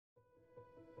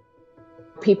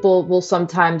People will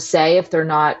sometimes say, if they're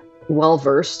not well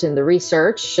versed in the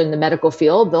research in the medical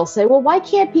field, they'll say, well, why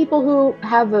can't people who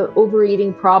have an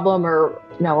overeating problem or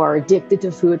are addicted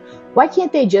to food, why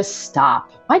can't they just stop?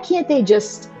 Why can't they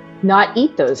just not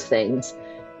eat those things?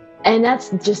 And that's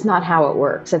just not how it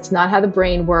works. That's not how the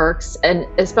brain works. And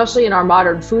especially in our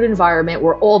modern food environment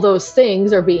where all those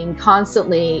things are being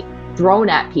constantly thrown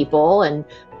at people and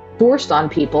forced on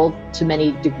people to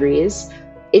many degrees,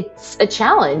 it's a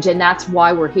challenge. And that's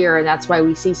why we're here. And that's why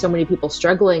we see so many people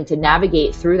struggling to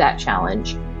navigate through that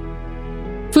challenge.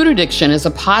 Food Addiction is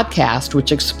a podcast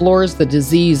which explores the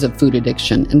disease of food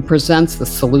addiction and presents the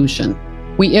solution.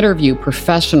 We interview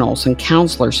professionals and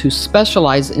counselors who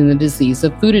specialize in the disease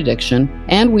of food addiction,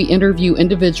 and we interview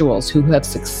individuals who have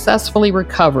successfully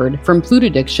recovered from food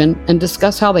addiction and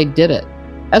discuss how they did it.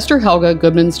 Esther Helga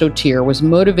Goodmans-Dottir was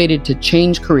motivated to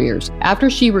change careers after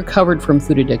she recovered from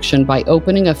food addiction by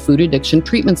opening a food addiction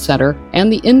treatment center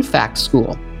and the InFact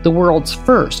School, the world's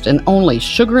first and only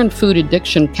sugar and food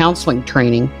addiction counseling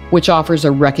training, which offers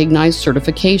a recognized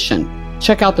certification.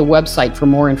 Check out the website for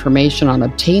more information on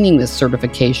obtaining this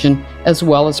certification, as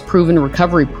well as proven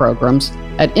recovery programs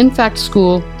at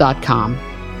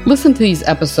infactschool.com. Listen to these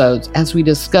episodes as we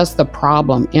discuss the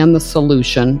problem and the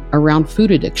solution around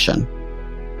food addiction.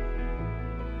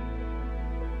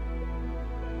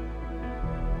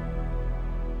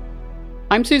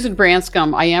 I'm Susan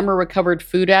Branscombe. I am a recovered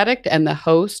food addict and the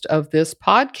host of this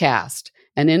podcast,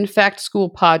 an InFact School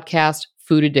podcast,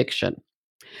 Food Addiction.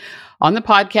 On the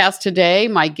podcast today,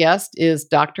 my guest is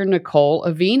Dr. Nicole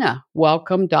Avena.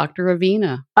 Welcome, Dr.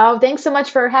 Avena. Oh, thanks so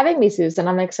much for having me, Susan.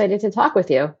 I'm excited to talk with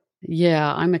you.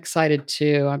 Yeah, I'm excited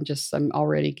too. I'm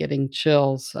already getting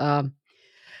chills.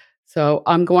 So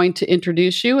I'm going to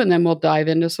introduce you and then we'll dive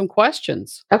into some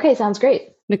questions. Okay, sounds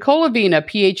great. Nicole Avena,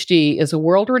 PhD, is a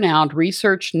world-renowned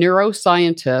research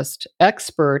neuroscientist,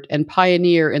 expert, and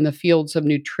pioneer in the fields of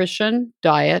nutrition,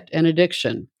 diet, and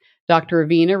addiction. Dr.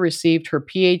 Avena received her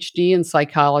PhD in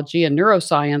psychology and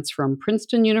neuroscience from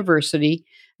Princeton University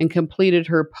and completed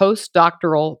her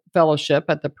postdoctoral fellowship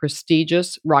at the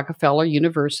prestigious Rockefeller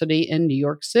University in New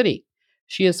York City.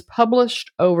 She has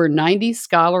published over 90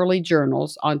 scholarly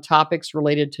journals on topics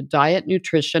related to diet,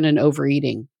 nutrition, and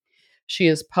overeating. She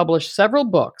has published several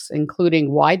books,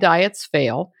 including Why Diets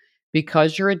Fail,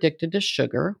 Because You're Addicted to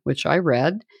Sugar, which I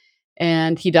read,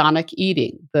 and Hedonic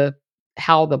Eating,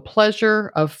 How the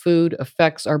Pleasure of Food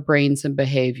Affects Our Brains and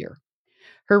Behavior.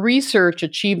 Her research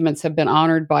achievements have been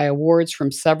honored by awards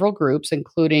from several groups,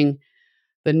 including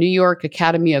the New York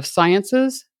Academy of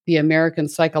Sciences, the American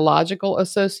Psychological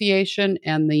Association,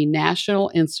 and the National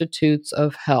Institutes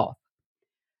of Health.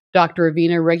 Dr.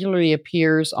 Avena regularly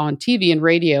appears on TV and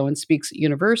radio and speaks at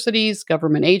universities,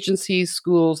 government agencies,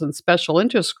 schools, and special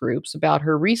interest groups about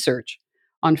her research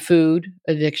on food,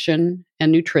 addiction, and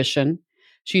nutrition.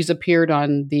 She's appeared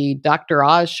on the Dr.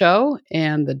 Oz show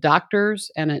and the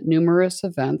doctors and at numerous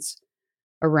events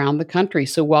around the country.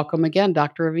 So welcome again,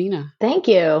 Dr. Avena. Thank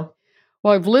you.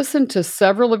 Well, I've listened to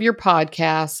several of your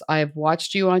podcasts. I've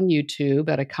watched you on YouTube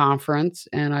at a conference,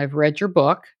 and I've read your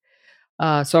book.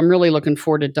 So I'm really looking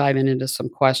forward to diving into some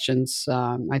questions.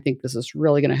 I think this is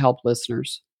really going to help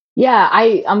listeners. Yeah,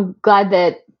 I'm glad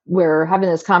that we're having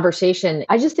this conversation.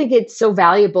 I just think it's so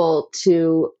valuable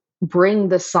to bring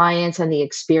the science and the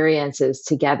experiences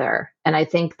together. And I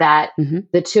think that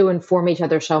the two inform each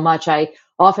other so much. I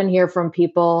often hear from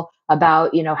people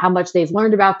about, how much they've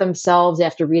learned about themselves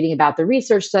after reading about the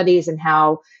research studies and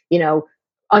how,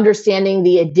 understanding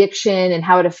the addiction and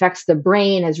how it affects the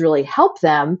brain has really helped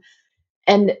them.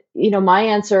 And, my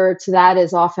answer to that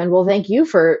is often, well, thank you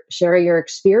for sharing your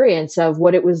experience of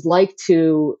what it was like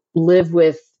to live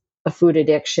with a food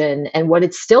addiction and what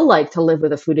it's still like to live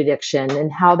with a food addiction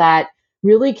and how that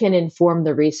really can inform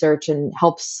the research and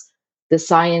helps the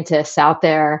scientists out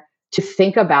there to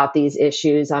think about these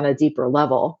issues on a deeper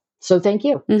level. So thank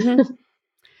you.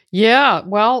 Yeah.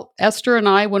 Well, Esther and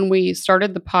I, when we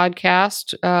started the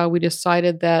podcast, we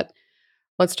decided that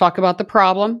let's talk about the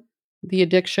problem, the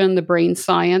addiction, the brain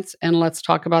science, and let's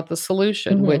talk about the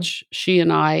solution, which she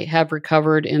and I have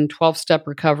recovered in 12-step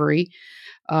recovery.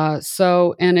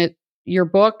 Your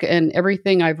book and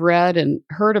everything I've read and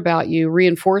heard about you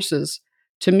reinforces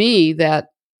to me that,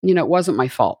 it wasn't my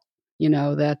fault,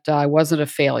 that I wasn't a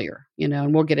failure,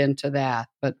 and we'll get into that.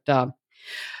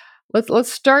 But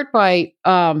let's start by,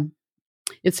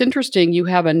 it's interesting. You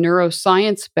have a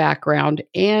neuroscience background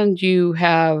and you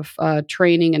have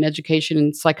training and education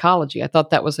in psychology. I thought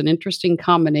that was an interesting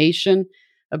combination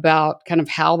about kind of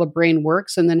how the brain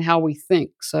works and then how we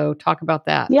think. So talk about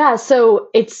that. Yeah. So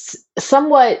it's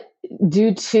somewhat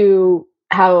due to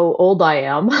how old I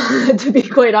am, to be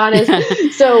quite honest.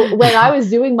 So when I was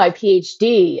doing my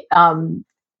PhD,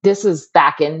 this was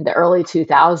back in the early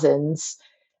 2000s,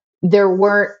 there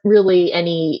weren't really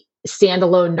any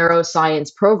standalone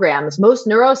neuroscience programs. Most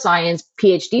neuroscience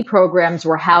PhD programs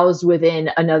were housed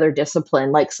within another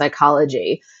discipline like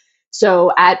psychology.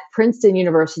 So at Princeton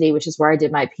University, which is where I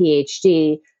did my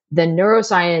PhD, the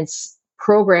neuroscience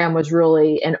program was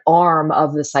really an arm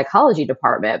of the psychology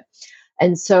department.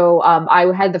 And so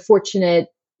I had the fortunate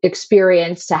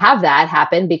experience to have that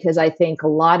happen because I think a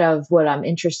lot of what I'm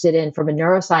interested in from a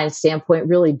neuroscience standpoint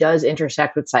really does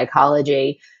intersect with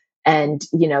psychology. And,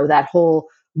 that whole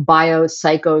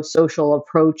biopsychosocial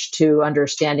approach to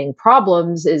understanding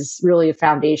problems is really a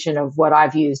foundation of what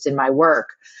I've used in my work.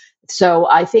 So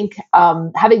I think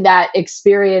having that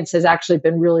experience has actually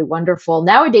been really wonderful.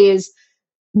 Nowadays,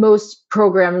 most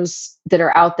programs that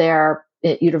are out there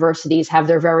at universities have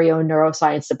their very own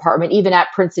neuroscience department. Even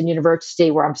at Princeton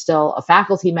University, where I'm still a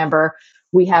faculty member,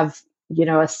 we have, a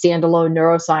standalone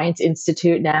neuroscience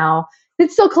institute now.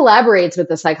 It still collaborates with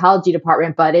the psychology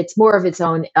department, but it's more of its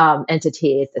own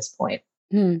entity at this point.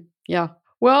 Yeah.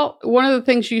 Well, one of the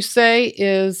things you say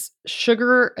is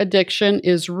sugar addiction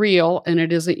is real and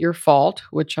it isn't your fault,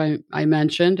 which I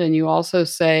mentioned. And you also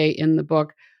say in the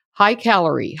book, high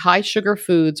calorie, high sugar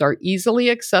foods are easily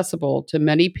accessible to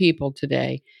many people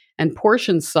today, and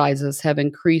portion sizes have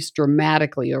increased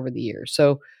dramatically over the years.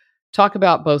 So, talk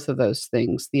about both of those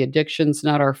things, the addiction's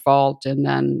not our fault, and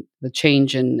then the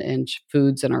change in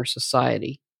foods in our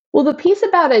society. Well, the piece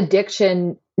about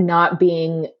addiction not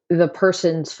being the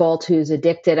person's fault who's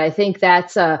addicted, I think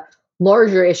that's a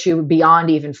larger issue beyond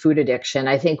even food addiction.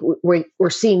 I think we're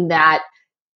seeing that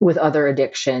with other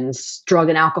addictions, drug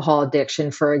and alcohol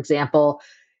addiction, for example.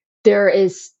 There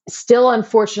is still,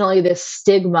 unfortunately, this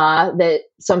stigma that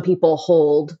some people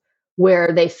hold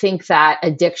where they think that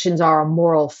addictions are a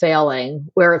moral failing,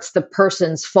 where it's the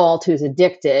person's fault who's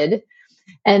addicted.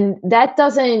 And that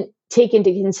doesn't take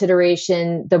into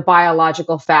consideration the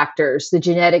biological factors, the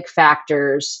genetic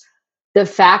factors, the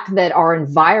fact that our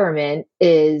environment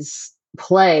is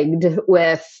plagued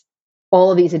with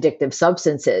all of these addictive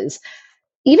substances.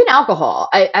 Even alcohol.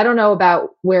 I don't know about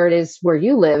where it is where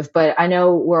you live, but I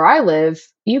know where I live,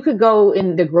 you could go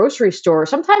in the grocery store.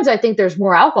 Sometimes I think there's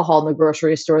more alcohol in the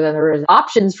grocery store than there is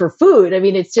options for food. I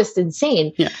mean, it's just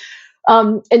insane. Yeah.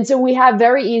 And so we have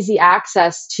very easy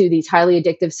access to these highly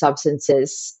addictive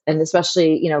substances, and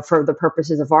especially, for the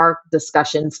purposes of our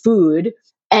discussion, food.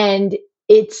 And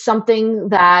it's something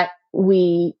that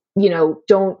we,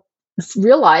 don't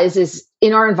realize is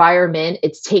in our environment.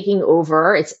 It's taking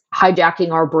over, it's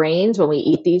hijacking our brains when we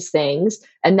eat these things.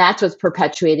 And that's what's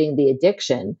perpetuating the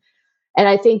addiction. And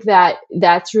I think that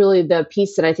that's really the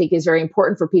piece that I think is very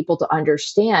important for people to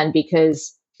understand,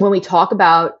 because when we talk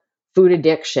about food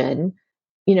addiction,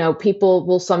 people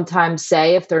will sometimes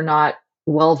say, if they're not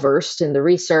well versed in the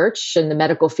research in the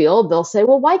medical field, they'll say,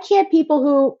 well, why can't people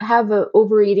who have an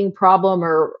overeating problem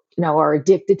or, are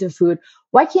addicted to food,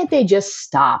 why can't they just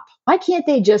stop? Why can't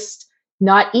they just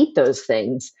not eat those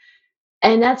things?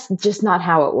 And that's just not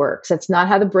how it works. That's not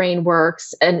how the brain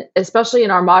works. And especially in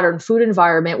our modern food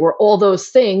environment where all those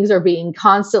things are being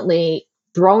constantly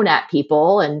thrown at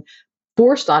people and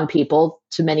forced on people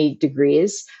to many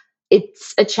degrees,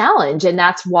 it's a challenge. And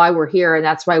that's why we're here. And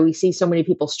that's why we see so many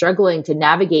people struggling to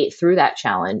navigate through that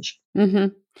challenge. Mm-hmm.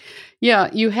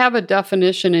 Yeah, you have a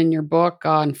definition in your book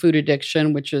on food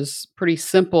addiction, which is pretty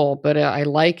simple, but I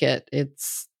like it.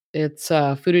 It's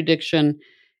food addiction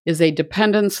is a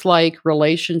dependence-like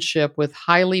relationship with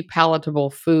highly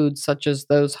palatable foods, such as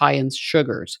those high in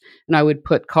sugars. And I would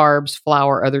put carbs,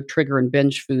 flour, other trigger and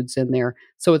binge foods in there.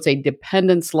 So it's a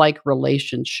dependence-like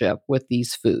relationship with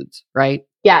these foods, right?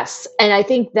 Yes. And I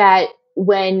think that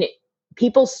when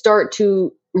people start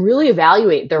to really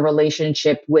evaluate their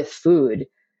relationship with food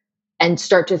and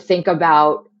start to think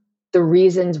about the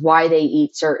reasons why they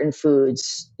eat certain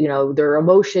foods, their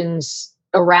emotions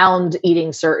around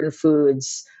eating certain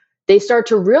foods, they start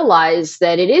to realize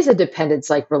that it is a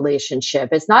dependence-like relationship.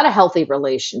 It's not a healthy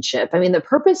relationship. I mean, the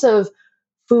purpose of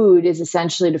food is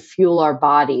essentially to fuel our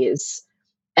bodies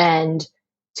and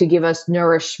to give us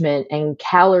nourishment and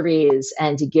calories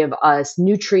and to give us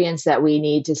nutrients that we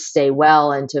need to stay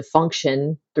well and to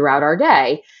function throughout our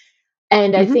day.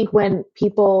 And I think when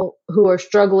people who are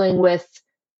struggling with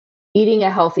eating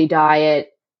a healthy diet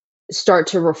start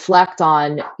to reflect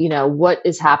on, what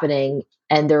is happening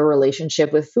and their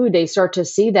relationship with food, they start to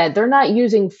see that they're not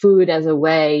using food as a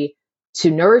way to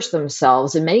nourish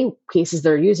themselves. In many cases,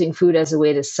 they're using food as a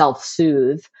way to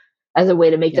self-soothe, as a way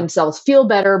to make themselves feel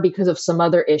better because of some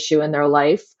other issue in their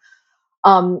life.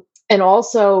 and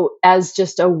also as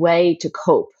just a way to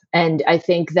cope. And I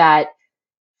think that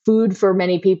food for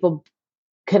many people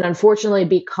can unfortunately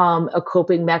become a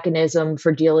coping mechanism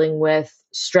for dealing with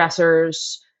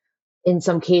stressors, in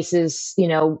some cases,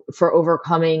 for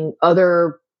overcoming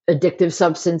other addictive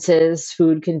substances.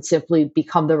 Food can simply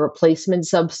become the replacement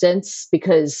substance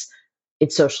because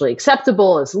it's socially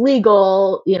acceptable, it's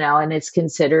legal, and it's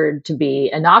considered to be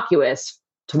innocuous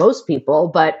to most people.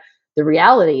 But the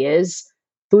reality is,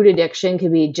 food addiction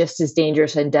can be just as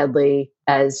dangerous and deadly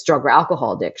as drug or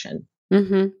alcohol addiction.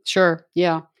 Sure.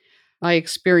 Yeah. I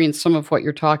experienced some of what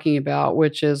you're talking about,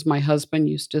 which is my husband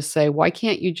used to say, "Why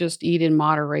can't you just eat in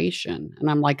moderation?"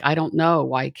 And I'm like, "I don't know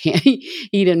why I can't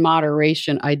eat in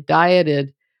moderation." I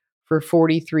dieted for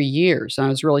 43 years and I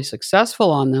was really successful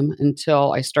on them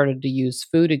until I started to use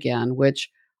food again, which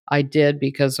I did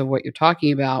because of what you're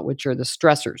talking about, which are the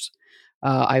stressors.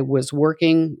 I was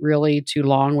working really too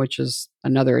long, which is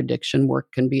another addiction.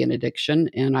 Work can be an addiction.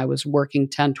 And I was working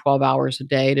 10, 12 hours a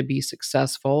day to be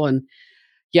successful. And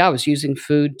yeah, I was using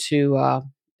food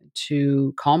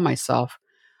to calm myself.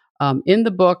 In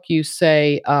the book, you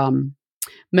say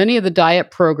many of the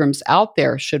diet programs out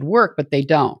there should work, but they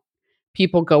don't.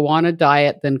 People go on a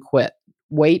diet, then quit.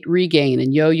 Weight regain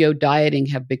and yo yo dieting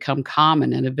have become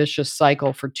common and a vicious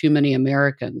cycle for too many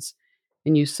Americans.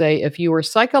 And you say if you are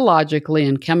psychologically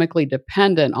and chemically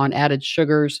dependent on added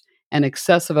sugars and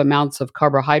excessive amounts of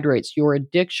carbohydrates, your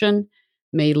addiction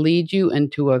may lead you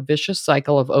into a vicious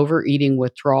cycle of overeating,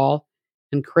 withdrawal,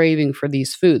 and craving for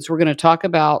these foods. We're going to talk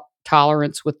about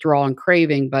tolerance, withdrawal, and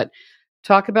craving, but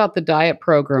talk about the diet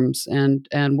programs and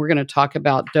we're going to talk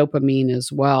about dopamine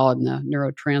as well and the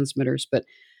neurotransmitters. But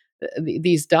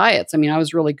these diets, I mean, I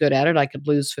was really good at it. I could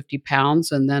lose 50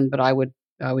 pounds but I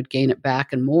would gain it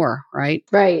back and more, right?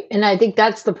 Right. And I think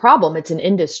that's the problem. It's an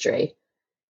industry.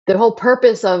 The whole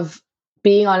purpose of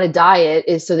being on a diet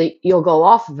is so that you'll go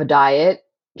off of a diet,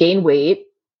 gain weight,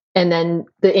 and then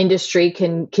the industry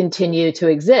can continue to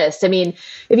exist. I mean,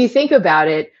 if you think about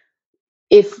it,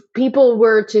 if people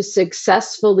were to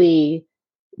successfully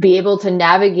be able to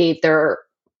navigate their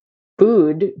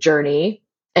food journey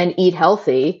and eat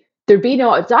healthy, there'd be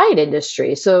no diet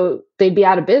industry. So they'd be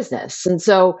out of business. And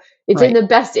so it's in Right. the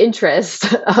best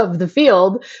interest of the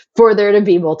field for there to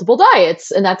be multiple diets.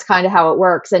 And that's kind of how it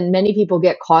works. And many people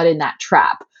get caught in that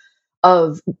trap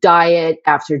of diet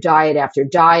after diet after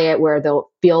diet, where they'll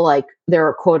feel like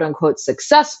they're quote unquote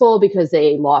successful because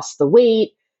they lost the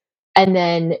weight. And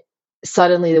then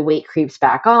suddenly the weight creeps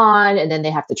back on, and then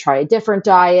they have to try a different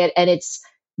diet. And it's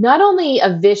not only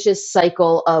a vicious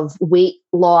cycle of weight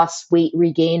loss, weight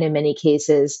regain in many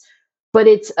cases, but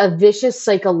it's a vicious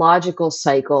psychological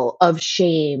cycle of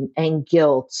shame and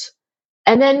guilt.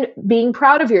 And then being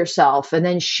proud of yourself, and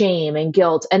then shame and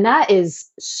guilt. And that is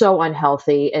so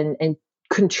unhealthy and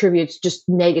contributes just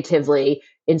negatively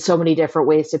in so many different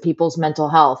ways to people's mental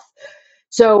health.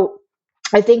 So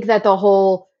I think that the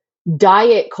whole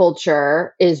diet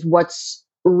culture is what's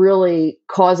really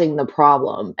causing the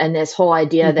problem. And this whole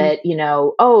idea hmm that,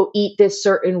 oh, eat this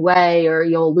certain way or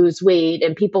you'll lose weight.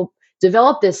 And people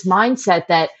develop this mindset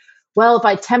that, well, if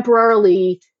I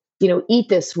temporarily, eat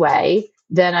this way,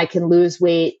 then I can lose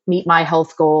weight, meet my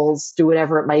health goals, do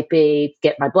whatever it might be,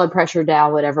 get my blood pressure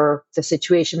down, whatever the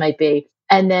situation might be.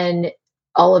 And then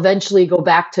I'll eventually go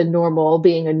back to normal,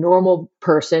 being a normal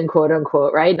person, quote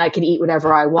unquote, right? And I can eat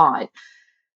whatever I want.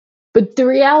 But the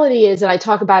reality is, and I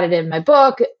talk about it in my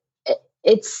book,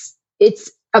 it's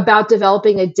about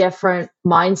developing a different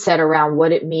mindset around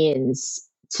what it means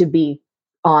to be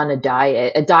on a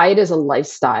diet. A diet is a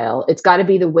lifestyle. It's got to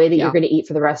be the way that you're Yeah. going to eat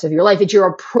for the rest of your life. It's your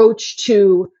approach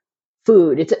to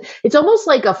food. It's almost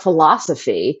like a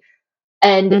philosophy.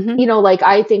 And hmm like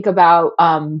I think about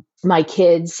my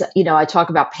kids. I talk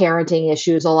about parenting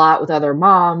issues a lot with other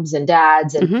moms and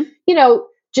dads, and hmm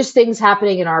just things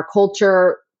happening in our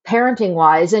culture parenting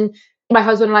wise. And my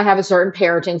husband and I have a certain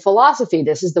parenting philosophy.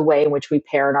 This is the way in which we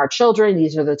parent our children.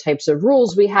 These are the types of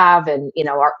rules we have. And,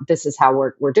 this is how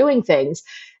we're doing things.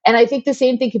 And I think the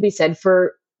same thing could be said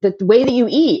for the way that you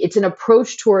eat. It's an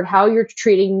approach toward how you're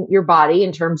treating your body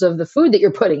in terms of the food that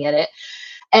you're putting in it.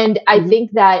 And I hmm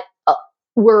think that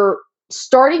we're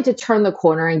starting to turn the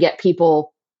corner and get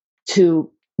people to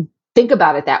think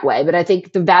about it that way. But I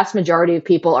think the vast majority of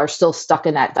people are still stuck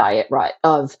in that diet rut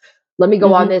of, let me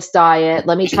go on hmm this diet,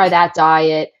 let me try that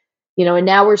diet, and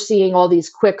now we're seeing all these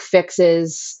quick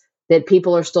fixes that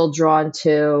people are still drawn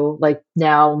to, like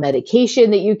now medication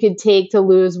that you could take to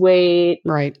lose weight.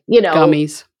 Right. you know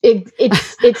Gummies.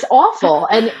 it's awful,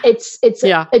 and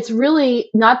Yeah. it's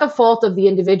really not the fault of the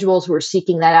individuals who are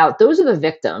seeking that out. Those are the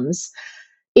victims.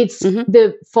 It's hmm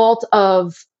the fault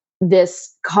of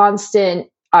this constant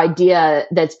idea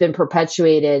that's been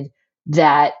perpetuated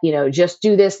that, just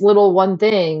do this little one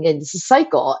thing, and it's a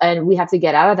cycle. And we have to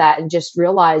get out of that and just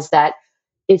realize that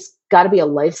it's got to be a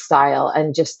lifestyle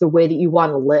and just the way that you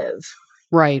want to live.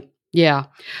 Right. Yeah.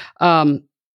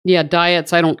 Yeah,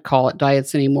 diets, I don't call it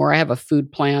diets anymore. I have a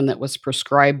food plan that was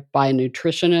prescribed by a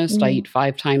nutritionist. I eat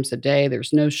 5 times a day.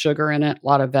 There's no sugar in it, a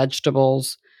lot of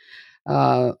vegetables.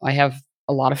 I have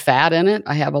a lot of fat in it.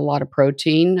 I have a lot of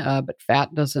protein, but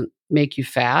fat doesn't make you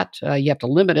fat. You have to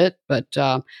limit it, but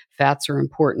fats are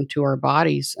important to our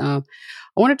bodies. I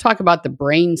want to talk about the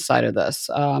brain side of this,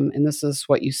 and this is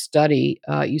what you study.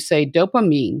 You say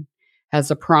dopamine has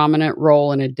a prominent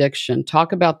role in addiction.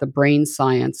 Talk about the brain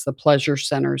science, the pleasure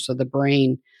centers of the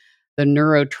brain, the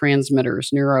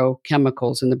neurotransmitters,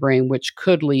 neurochemicals in the brain, which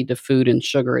could lead to food and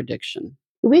sugar addiction.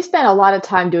 We spent a lot of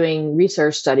time doing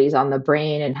research studies on the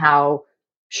brain and how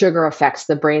sugar affects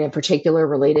the brain, in particular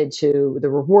related to the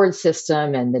reward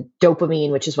system and the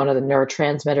dopamine, which is one of the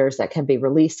neurotransmitters that can be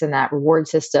released in that reward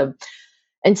system.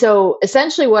 And so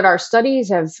essentially what our studies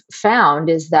have found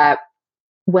is that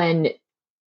when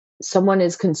someone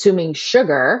is consuming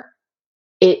sugar,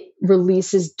 it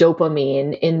releases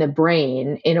dopamine in the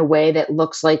brain in a way that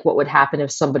looks like what would happen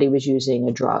if somebody was using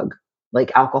a drug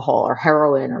like alcohol or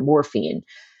heroin or morphine.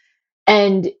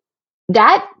 And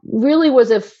that really was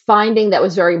a finding that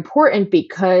was very important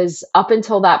because up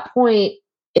until that point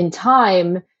in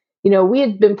time, we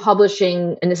had been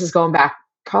publishing, and this is going back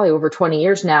probably over 20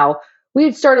 years now, we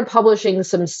had started publishing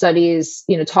some studies,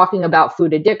 talking about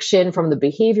food addiction from the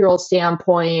behavioral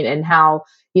standpoint and how,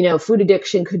 food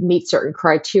addiction could meet certain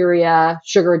criteria,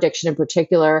 sugar addiction in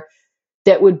particular,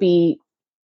 that would be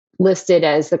listed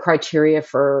as the criteria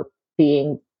for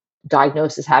being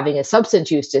diagnosed as having a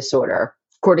substance use disorder,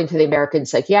 according to the American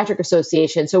Psychiatric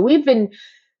Association. So we've been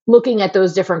looking at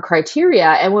those different criteria.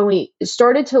 And when we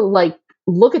started to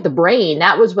look at the brain,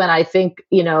 that was when I think,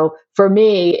 for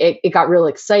me, it got real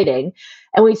exciting.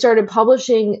 And we started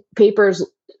publishing papers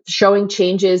showing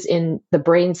changes in the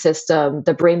brain system,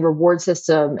 the brain reward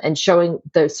system, and showing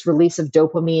this release of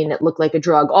dopamine that looked like a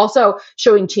drug. Also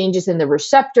showing changes in the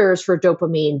receptors for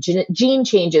dopamine, gene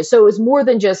changes. So it was more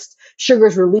than just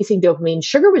sugars releasing dopamine.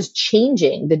 Sugar was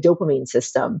changing the dopamine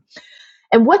system.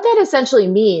 And what that essentially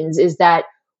means is that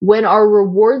when our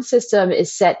reward system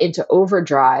is set into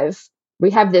overdrive,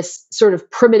 we have this sort of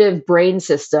primitive brain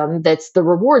system that's the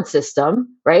reward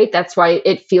system, right? That's why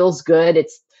it feels good.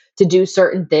 It's to do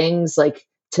certain things like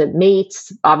to mate.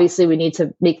 Obviously, we need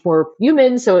to make more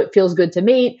humans, so it feels good to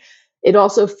mate. It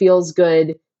also feels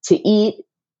good to eat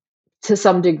to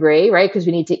some degree, right? Because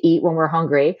we need to eat when we're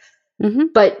hungry. Mm-hmm.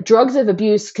 But drugs of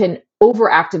abuse can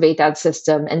overactivate that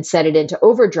system and set it into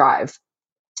overdrive.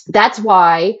 That's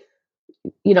why,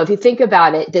 if you think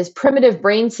about it, this primitive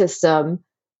brain system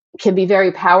can be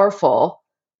very powerful,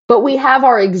 but we have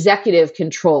our executive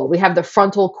control. We have the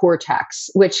frontal cortex,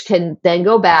 which can then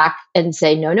go back and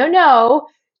say, no,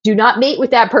 do not mate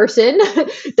with that person.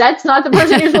 That's not the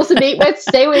person you're supposed to mate with.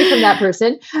 Stay away from that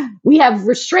person. We have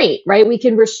restraint, right? We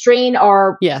can restrain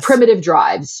our primitive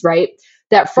drives, right?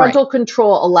 That frontal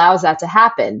control allows that to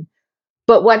happen.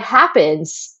 But what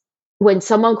happens when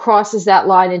someone crosses that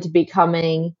line into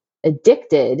becoming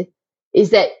addicted is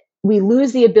that we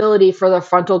lose the ability for the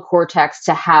frontal cortex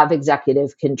to have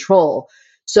executive control.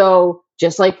 So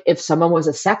just like if someone was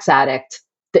a sex addict,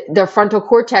 their frontal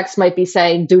cortex might be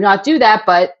saying, do not do that,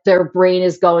 but their brain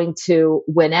is going to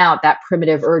win out. That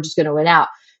primitive urge is going to win out.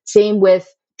 Same with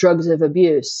drugs of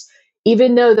abuse.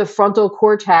 Even though the frontal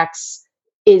cortex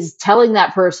is telling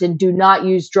that person, do not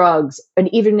use drugs.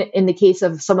 And even in the case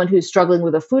of someone who's struggling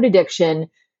with a food addiction,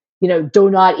 do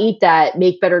not eat that,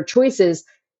 make better choices.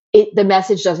 The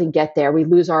message doesn't get there. We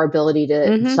lose our ability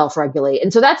to self-regulate.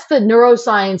 And so that's the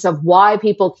neuroscience of why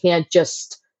people can't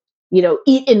just,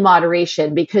 eat in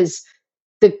moderation, because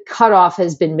the cutoff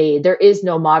has been made. There is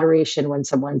no moderation when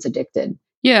someone's addicted.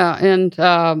 Yeah.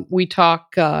 And we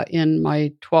talk in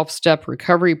my 12-step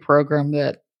recovery program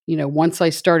that, once I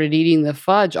started eating the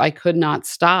fudge, I could not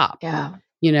stop. Yeah.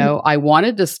 I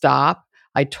wanted to stop.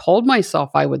 I told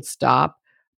myself I would stop,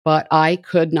 but I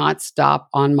could not stop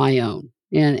on my own.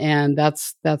 And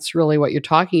that's really what you're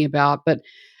talking about. But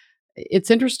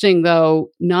it's interesting, though,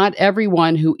 not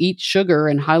everyone who eats sugar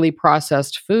and highly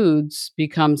processed foods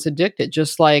becomes addicted,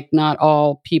 just like not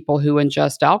all people who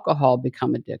ingest alcohol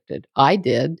become addicted. I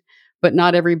did, but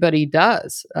not everybody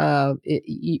does. That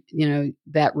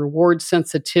reward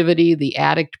sensitivity, the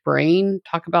addict brain,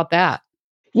 talk about that.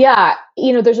 Yeah,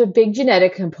 there's a big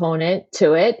genetic component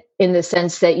to it in the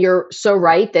sense that you're so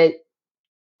right that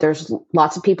there's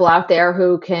lots of people out there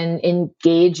who can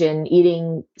engage in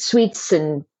eating sweets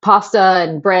and pasta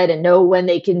and bread and know when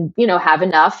they can, have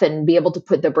enough and be able to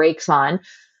put the brakes on.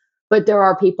 But there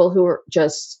are people who are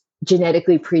just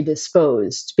genetically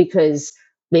predisposed because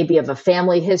maybe of a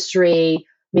family history,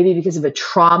 maybe because of a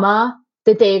trauma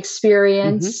that they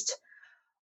experienced.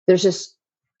 There's just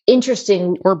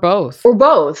interesting, or both,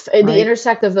 right? The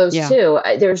intersect of those Yeah. two.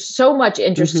 There's so much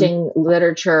interesting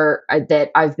literature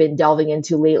that I've been delving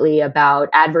into lately about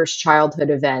adverse childhood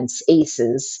events,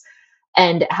 ACEs,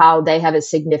 and how they have a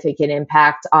significant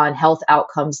impact on health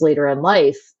outcomes later in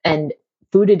life. And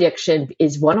food addiction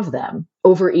is one of them.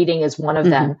 Overeating is one of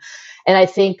them. And I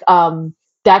think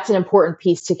that's an important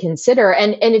piece to consider.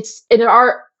 And it's in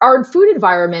our food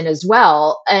environment as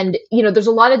well. And, there's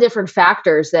a lot of different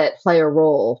factors that play a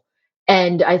role.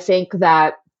 And I think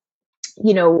that,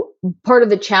 part of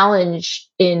the challenge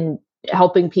in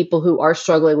helping people who are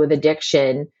struggling with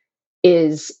addiction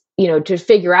is, to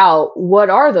figure out what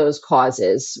are those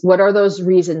causes? What are those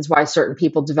reasons why certain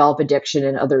people develop addiction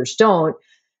and others don't?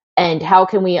 And how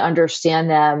can we understand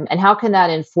them? And how can that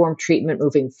inform treatment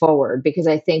moving forward? Because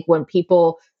I think when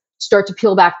people start to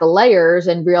peel back the layers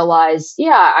and realize,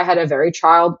 yeah, I had a very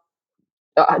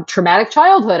traumatic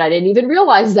childhood. I didn't even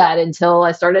realize that until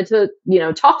I started to,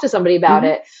 talk to somebody about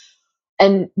it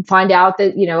and find out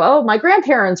that, oh, my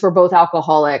grandparents were both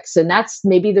alcoholics. And that's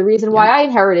maybe the reason why I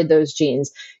inherited those genes.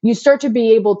 You start to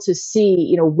be able to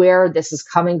see, where this is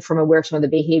coming from and where some of the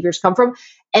behaviors come from.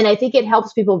 And I think it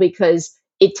helps people because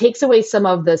it takes away some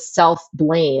of the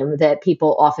self-blame that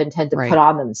people often tend to put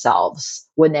on themselves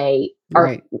when they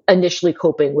are initially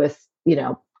coping with,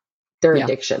 their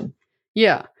addiction.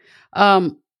 Yeah.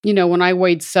 When I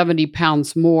weighed 70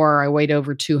 pounds more, I weighed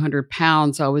over 200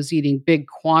 pounds. I was eating big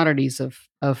quantities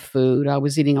of food. I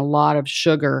was eating a lot of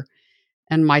sugar,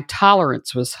 and my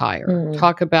tolerance was higher.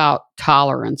 Talk about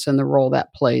tolerance and the role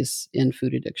that plays in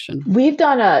food addiction. We've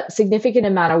done a significant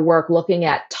amount of work looking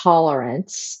at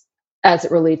tolerance as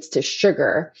it relates to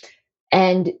sugar.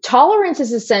 And tolerance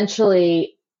is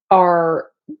essentially our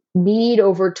need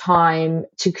over time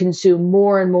to consume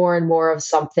more and more and more of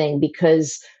something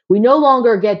because we no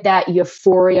longer get that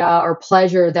euphoria or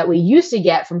pleasure that we used to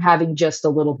get from having just a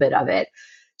little bit of it.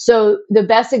 So the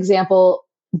best example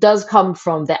does come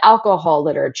from the alcohol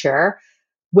literature,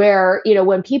 where,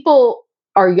 when people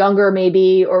are younger,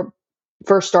 maybe, or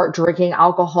first start drinking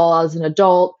alcohol as an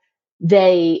adult,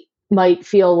 they might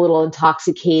feel a little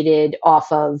intoxicated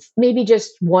off of maybe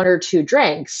just one or two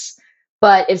drinks.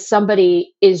 But if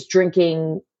somebody is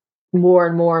drinking more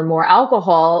and more and more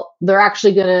alcohol, they're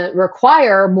actually going to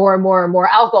require more and more and more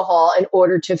alcohol in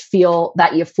order to feel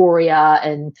that euphoria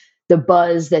and the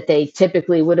buzz that they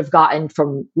typically would have gotten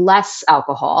from less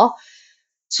alcohol.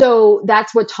 So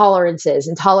that's what tolerance is.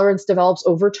 And tolerance develops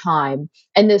over time.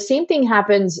 And the same thing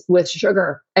happens with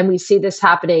sugar. And we see this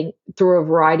happening through a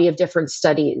variety of different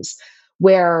studies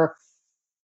where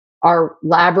our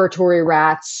laboratory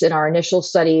rats in our initial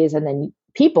studies, and then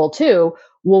people too,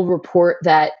 will report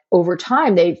that over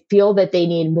time they feel that they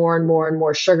need more and more and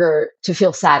more sugar to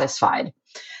feel satisfied.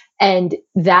 And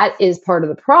that is part of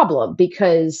the problem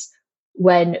because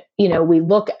when, we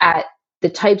look at the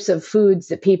types of foods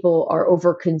that people are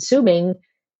over consuming,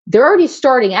 they're already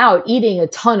starting out eating a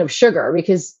ton of sugar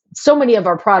because so many of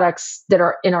our products that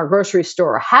are in our grocery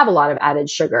store have a lot of added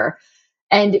sugar.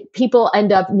 And people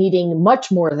end up needing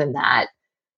much more than that.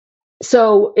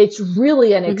 So it's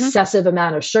really an excessive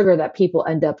amount of sugar that people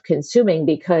end up consuming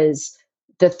because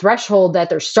the threshold that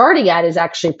they're starting at is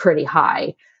actually pretty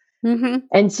high.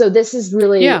 And so this is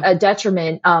really a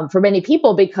detriment for many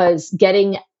people because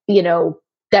getting,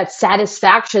 that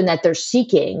satisfaction that they're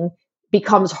seeking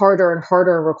becomes harder and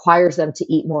harder and requires them to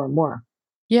eat more and more.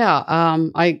 Yeah,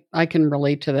 I can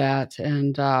relate to that.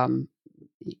 And,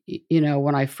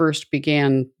 when I first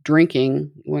began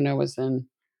drinking, when I was in,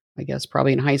 I guess,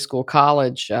 probably in high school,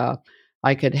 college,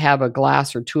 I could have a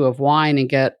glass or two of wine and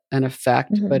get an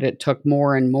effect, but it took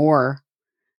more and more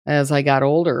as I got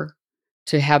older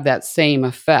to have that same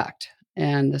effect.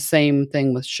 And the same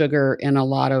thing with sugar and a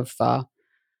lot of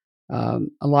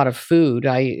food.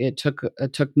 It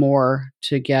took more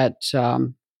to get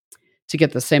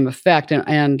the same effect.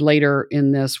 And later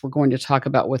in this, we're going to talk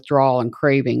about withdrawal and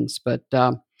cravings. But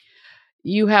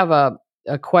you have a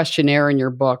questionnaire in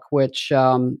your book, which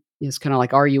is kind of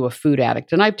like, are you a food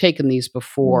addict? And I've taken these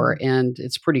before, and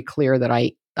it's pretty clear that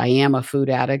I am a food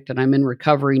addict, and I'm in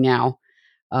recovery now,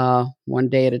 one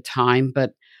day at a time.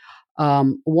 But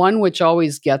one which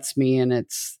always gets me, and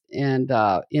in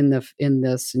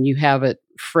this, and you have it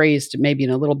phrased maybe in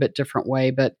a little bit different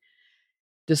way, but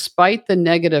despite the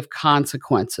negative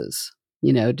consequences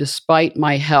despite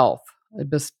my health,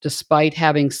 despite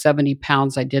having 70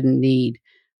 pounds I didn't need.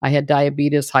 I had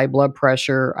diabetes, high blood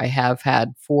pressure. I have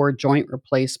had 4 joint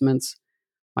replacements.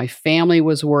 My family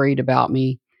was worried about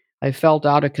me. I felt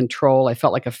out of control. I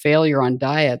felt like a failure on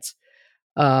diets,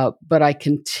 but I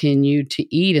continued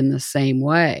to eat in the same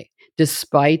way,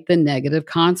 despite the negative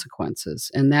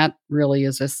consequences. And that really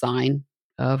is a sign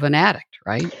of an addict,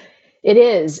 right? It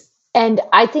is. And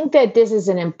I think that this is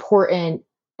an important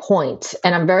point.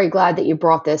 And I'm very glad that you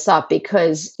brought this up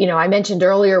because, I mentioned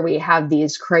earlier we have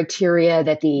these criteria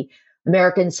that the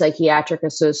American Psychiatric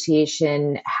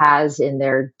Association has in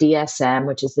their DSM,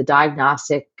 which is the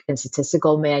Diagnostic and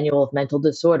Statistical Manual of Mental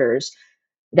Disorders,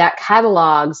 that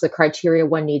catalogs the criteria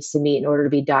one needs to meet in order to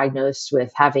be diagnosed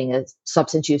with having a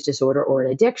substance use disorder or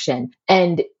an addiction.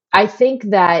 And I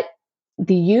think that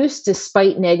the use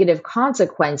despite negative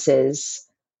consequences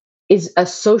is a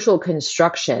social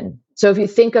construction. So if you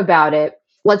think about it,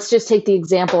 let's just take the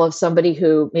example of somebody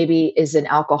who maybe is an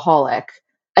alcoholic.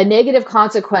 A negative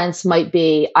consequence might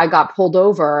be I got pulled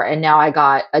over and now I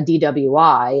got a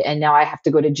DWI and now I have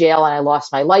to go to jail and I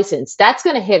lost my license. That's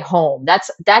going to hit home.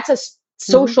 That's a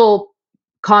social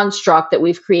construct that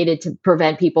we've created to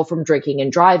prevent people from drinking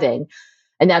and driving.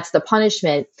 And that's the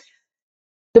punishment.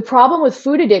 The problem with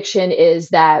food addiction is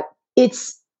that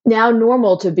it's now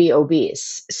normal to be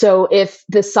obese. So if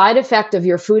the side effect of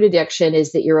your food addiction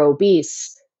is that you're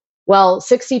obese, well,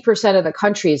 60% of the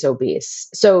country is obese.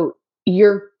 So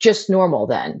you're just normal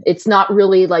then. It's not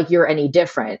really like you're any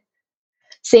different.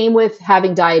 Same with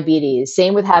having diabetes,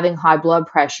 same with having high blood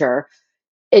pressure.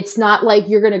 It's not like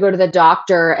you're going to go to the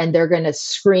doctor and they're going to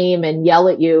scream and yell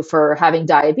at you for having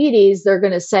diabetes. They're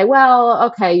going to say, well,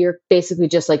 okay, you're basically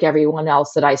just like everyone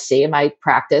else that I see in my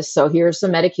practice. So here's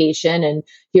some medication and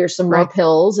here's some more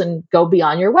pills and go be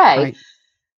on your way. Right.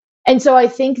 And so I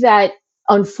think that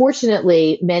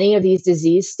unfortunately, many of these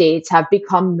disease states have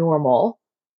become normal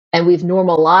and we've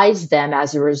normalized them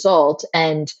as a result.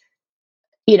 And,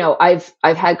 I've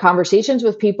had conversations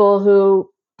with people who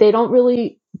they don't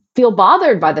really feel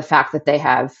bothered by the fact that they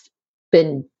have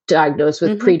been diagnosed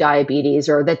with prediabetes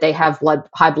or that they have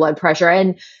high blood pressure.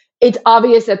 And it's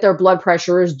obvious that their blood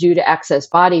pressure is due to excess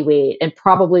body weight and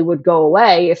probably would go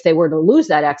away if they were to lose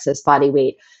that excess body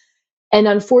weight. And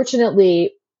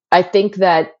unfortunately, I think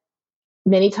that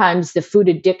many times the food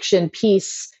addiction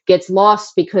piece gets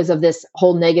lost because of this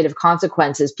whole negative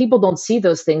consequences. People don't see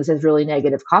those things as really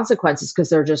negative consequences because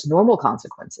they're just normal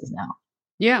consequences now.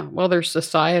 Yeah. Well, there's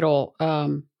societal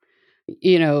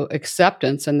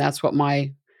acceptance, and that's what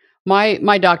my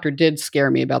doctor did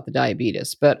scare me about the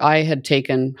diabetes, but I had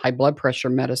taken high blood pressure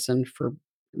medicine for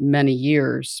many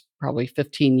years, probably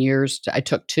 15 years. I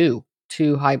took two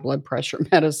high blood pressure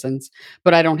medicines,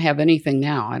 but I don't have anything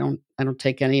now. I don't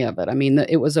take any of it. I mean,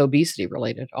 it was obesity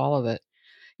related, all of it.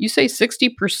 You say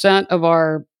 60% of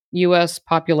our US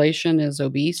population is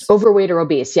obese? Overweight or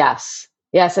obese, yes.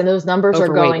 Yes, and those numbers are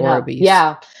going up. Obese.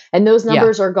 Yeah. And those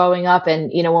numbers are going up.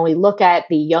 And, when we look at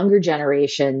the younger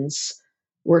generations,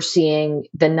 we're seeing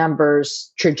the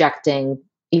numbers trajecting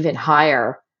even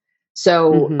higher.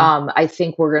 So I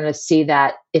think we're going to see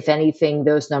that, if anything,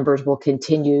 those numbers will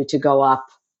continue to go up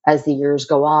as the years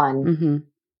go on.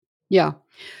 Yeah.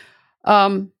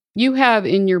 You have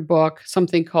in your book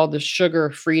something called the Sugar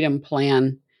Freedom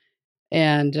Plan.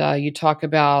 And you talk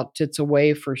about it's a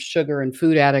way for sugar and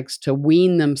food addicts to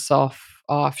wean themselves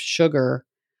off sugar.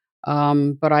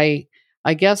 But I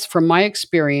guess from my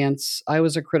experience, I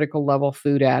was a critical level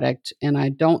food addict, and I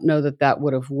don't know that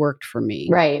would have worked for me.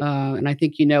 Right. And I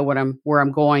think where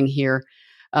I'm going here.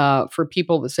 For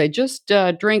people that say just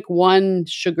drink one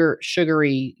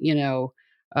sugary,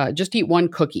 just eat one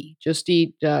cookie, just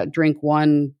drink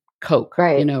one Coke,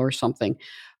 Right. or something.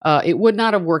 It would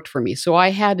not have worked for me. So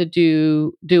I had to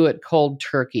do it cold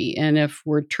turkey. And if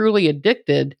we're truly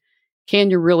addicted, can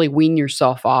you really wean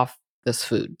yourself off this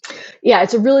food? Yeah,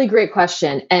 it's a really great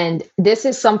question. And this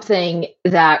is something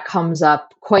that comes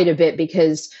up quite a bit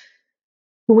because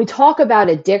when we talk about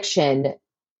addiction,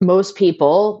 most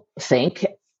people think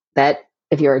that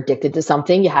if you're addicted to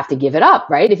something, you have to give it up,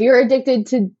 right? If you're addicted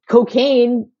to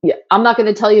cocaine, I'm not going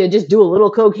to tell you to just do a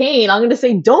little cocaine. I'm going to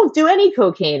say, don't do any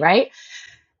cocaine, right?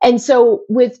 And so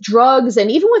with drugs and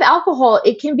even with alcohol,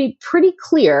 it can be pretty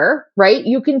clear, right?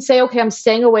 You can say, okay, I'm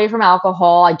staying away from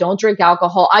alcohol. I don't drink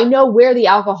alcohol. I know where the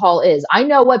alcohol is. I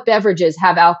know what beverages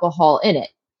have alcohol in it.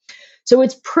 So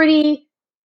it's pretty,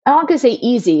 I'm not going to say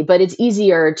easy, but it's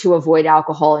easier to avoid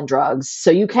alcohol and drugs. So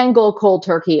you can go cold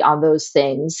turkey on those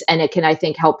things. And it can, I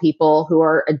think, help people who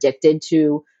are addicted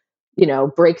to,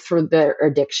 break through their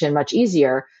addiction much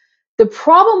easier. The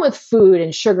problem with food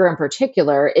and sugar in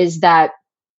particular is that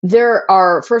there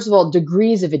are, first of all,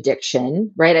 degrees of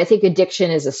addiction, right? I think addiction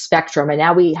is a spectrum. And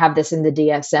now we have this in the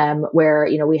DSM where,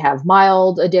 we have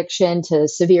mild addiction to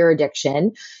severe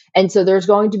addiction. And so there's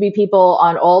going to be people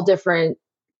on all different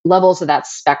levels of that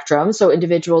spectrum. So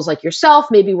individuals like yourself,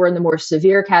 maybe we're in the more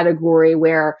severe category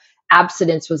where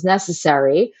abstinence was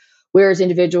necessary, whereas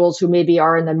individuals who maybe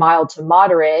are in the mild to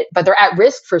moderate, but they're at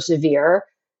risk for severe,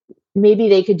 maybe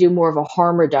they could do more of a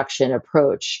harm reduction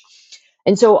approach.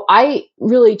 And so I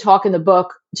really talk in the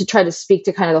book to try to speak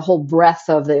to kind of the whole breadth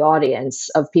of the audience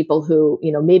of people who,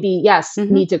 maybe, yes,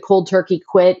 need to cold turkey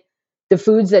quit the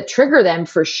foods that trigger them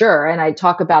for sure. And I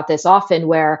talk about this often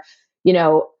where,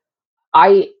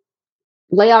 I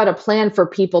lay out a plan for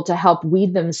people to help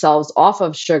weed themselves off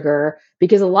of sugar,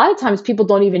 because a lot of times people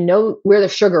don't even know where the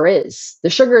sugar is. The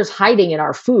sugar is hiding in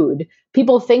our food.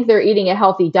 People think they're eating a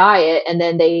healthy diet, and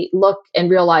then they look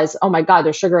and realize, oh my God,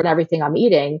 there's sugar in everything I'm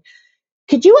eating.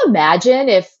 Could you imagine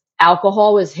if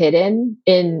alcohol was hidden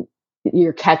in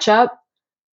your ketchup,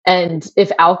 and if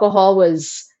alcohol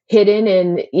was hidden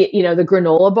in, the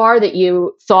granola bar that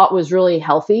you thought was really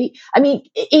healthy? I mean,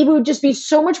 it would just be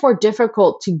so much more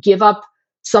difficult to give up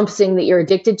something that you're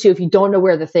addicted to if you don't know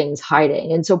where the thing's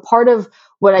hiding. And so part of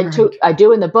what I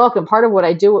do in the book, and part of what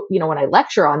I do, when I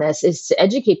lecture on this, is to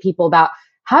educate people about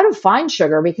how to find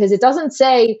sugar, because it doesn't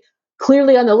say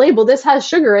clearly on the label, this has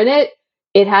sugar in it.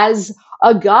 It has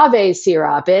agave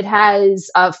syrup. It has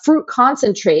fruit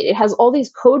concentrate. It has all these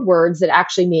code words that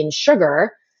actually mean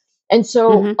sugar. And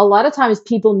so a lot of times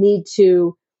people need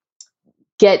to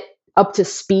get up to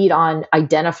speed on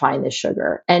identifying the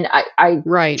sugar. And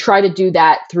I try to do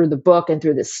that through the book and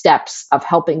through the steps of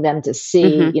helping them to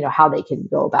see, how they can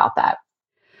go about that.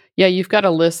 Yeah, you've got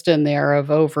a list in there of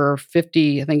over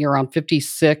 50, I think around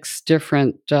 56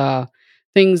 different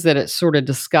things that it sort of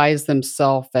disguise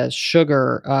themselves as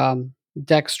sugar,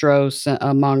 dextrose,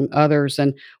 among others.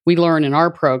 And we learn in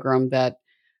our program that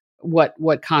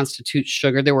what constitutes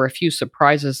sugar. There were a few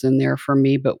surprises in there for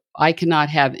me, but I cannot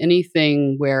have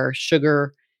anything where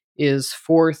sugar is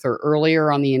fourth or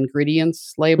earlier on the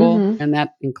ingredients label, and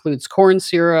that includes corn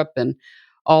syrup and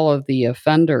all of the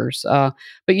offenders. But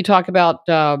you talk about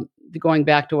going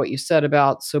back to what you said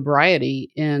about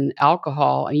sobriety in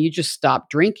alcohol, and you just stop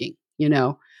drinking,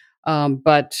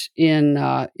 but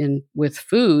in with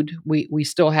food, we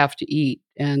still have to eat,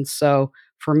 and so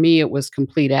for me, it was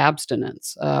complete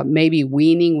abstinence. Maybe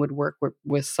weaning would work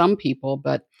with some people,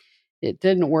 but it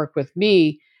didn't work with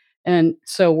me. And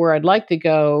so, where I'd like to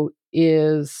go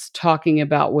is talking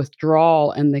about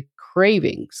withdrawal and the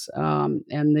cravings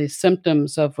and the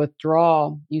symptoms of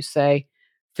withdrawal. You say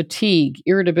fatigue,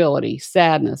 irritability,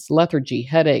 sadness, lethargy,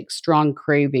 headaches, strong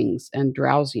cravings, and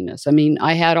drowsiness. I mean,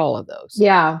 I had all of those.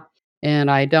 Yeah. And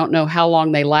I don't know how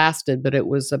long they lasted, but it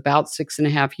was about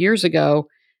 6.5 years ago.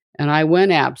 And I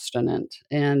went abstinent,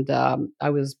 and I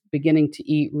was beginning to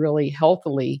eat really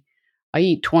healthily. I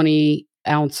eat 20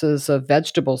 ounces of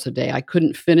vegetables a day. I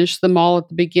couldn't finish them all at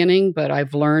the beginning, but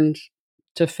I've learned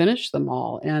to finish them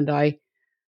all. And I,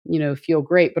 feel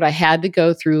great. But I had to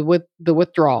go through with the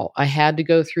withdrawal. I had to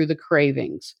go through the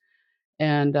cravings.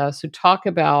 And so talk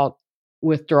about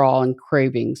withdrawal and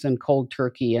cravings and cold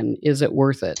turkey, and is it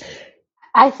worth it?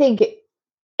 I think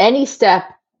any step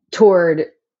toward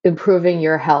improving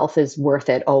your health is worth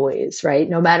it always, right?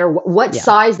 No matter what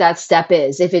size that step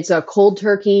is. If it's a cold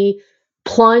turkey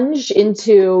plunge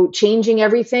into changing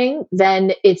everything,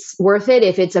 then it's worth it.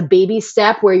 If it's a baby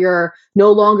step where you're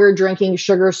no longer drinking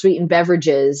sugar sweetened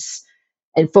beverages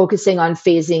and focusing on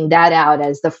phasing that out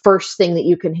as the first thing that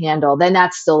you can handle, then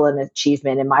that's still an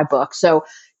achievement in my book. So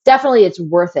definitely it's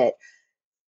worth it.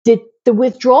 The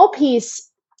withdrawal piece,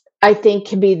 I think,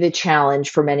 can be the challenge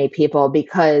for many people,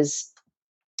 because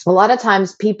a lot of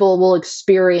times people will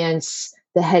experience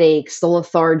the headaches, the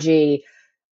lethargy,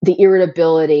 the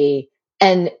irritability,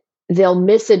 and they'll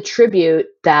misattribute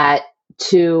that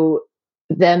to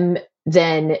them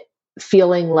then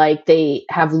feeling like they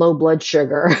have low blood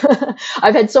sugar.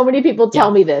 I've had so many people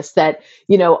tell me this, that,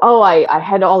 I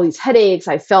had all these headaches.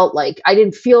 I felt like I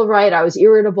didn't feel right. I was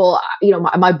irritable.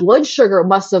 My blood sugar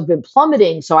must have been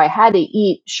plummeting. So I had to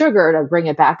eat sugar to bring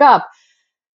it back up.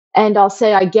 And I'll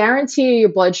say, I guarantee you,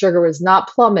 your blood sugar was not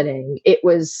plummeting. It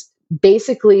was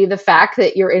basically the fact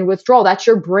that you're in withdrawal. That's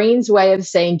your brain's way of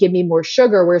saying, give me more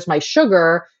sugar. Where's my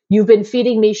sugar? You've been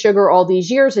feeding me sugar all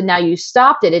these years, and now you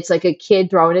stopped it. It's like a kid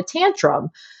throwing a tantrum.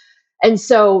 And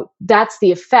so that's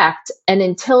the effect. And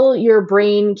until your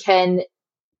brain can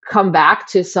come back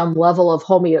to some level of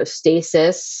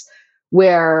homeostasis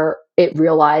where it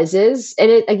realizes,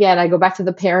 and again, I go back to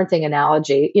the parenting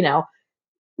analogy,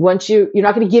 you're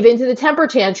not going to give in to the temper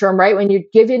tantrum, right? When you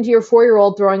give in to your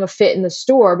 4-year-old throwing a fit in the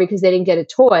store because they didn't get a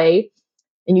toy,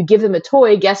 and you give them a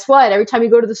toy, guess what? Every time you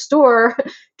go to the store,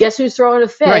 guess who's throwing a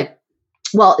fit? Right.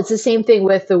 Well, it's the same thing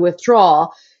with the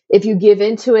withdrawal. If you give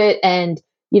into it and,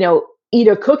 eat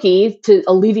a cookie to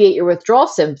alleviate your withdrawal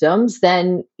symptoms,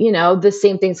 then, the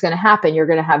same thing's going to happen. You're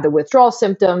going to have the withdrawal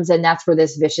symptoms, and that's where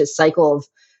this vicious cycle of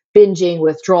binging,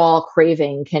 withdrawal,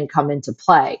 craving can come into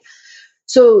play.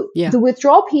 So the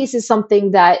withdrawal piece is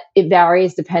something that it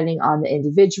varies depending on the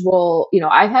individual.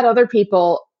 I've had other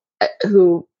people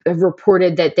who have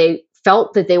reported that they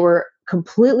felt that they were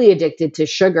completely addicted to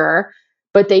sugar,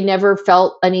 but they never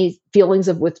felt any feelings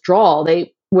of withdrawal.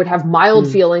 They would have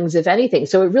mild feelings, if anything.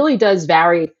 So it really does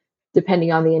vary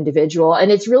depending on the individual.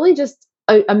 And it's really just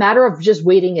a matter of just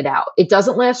waiting it out. It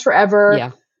doesn't last forever.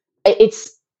 Yeah. It's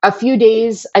a few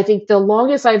days. I think the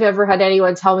longest I've ever had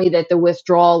anyone tell me that the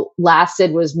withdrawal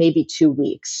lasted was maybe 2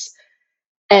 weeks.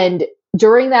 And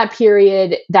during that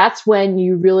period, that's when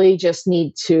you really just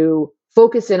need to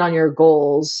focus in on your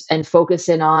goals and focus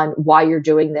in on why you're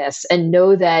doing this, and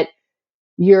know that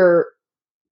your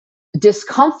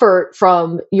discomfort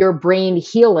from your brain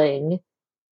healing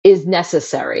is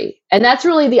necessary. And that's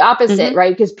really the opposite,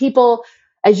 right? Because people,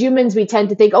 as humans, we tend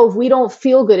to think, if we don't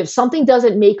feel good, if something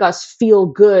doesn't make us feel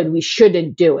good, we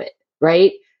shouldn't do it,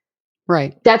 right?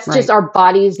 Right. That's just our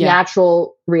body's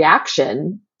natural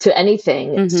reaction to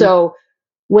anything. So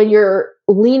when you're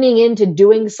leaning into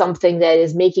doing something that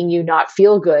is making you not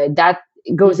feel good, that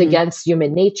goes against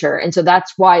human nature. And so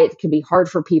that's why it can be hard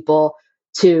for people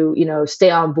to, stay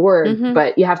on board.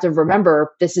 But you have to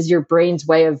remember, this is your brain's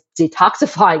way of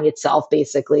detoxifying itself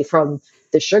basically from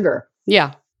the sugar.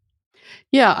 Yeah.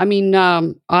 Yeah. I mean,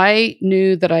 I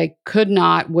knew that I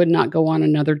would not go on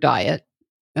another diet.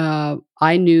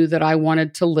 I knew that I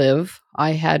wanted to live.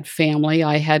 I had family.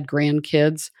 I had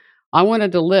grandkids. I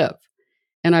wanted to live.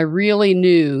 And I really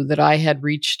knew that I had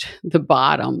reached the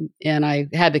bottom, and I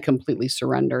had to completely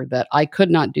surrender that I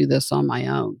could not do this on my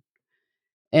own.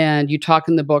 And you talk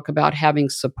in the book about having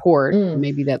support.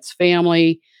 Maybe that's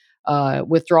family.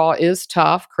 Withdrawal is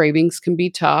tough. Cravings can be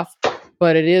tough,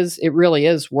 but it really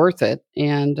is worth it.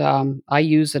 And I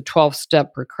use a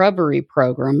 12-step recovery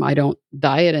program. I don't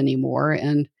diet anymore.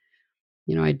 And,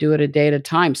 I do it a day at a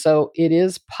time. So it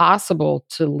is possible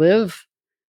to live,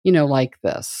 like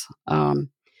this.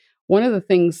 One of the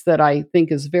things that I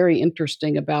think is very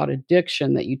interesting about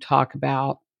addiction that you talk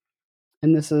about,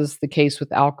 and this is the case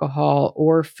with alcohol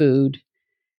or food,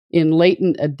 in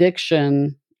latent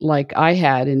addiction, like I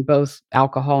had in both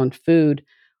alcohol and food,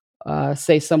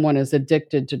 say someone is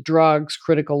addicted to drugs,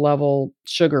 critical level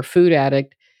sugar food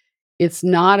addict, it's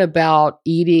not about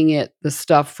eating the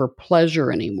stuff for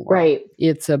pleasure anymore. Right.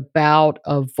 It's about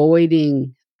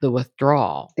avoiding the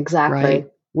withdrawal. Exactly. Right?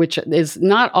 Which is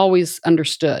not always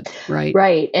understood, right?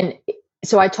 Right. And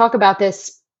so I talk about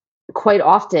this quite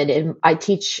often, and I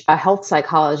teach a health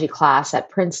psychology class at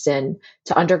Princeton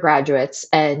to undergraduates,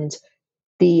 and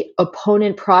the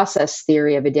opponent process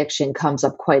theory of addiction comes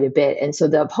up quite a bit. And so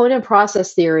the opponent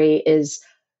process theory is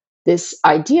this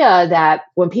idea that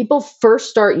when people first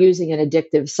start using an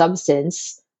addictive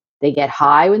substance, they get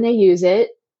high when they use it,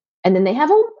 and then they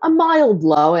have a mild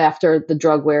low after the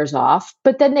drug wears off,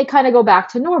 but then they kind of go back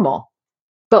to normal.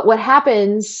 But what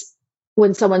happens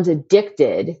when someone's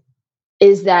addicted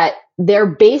is that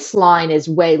their baseline is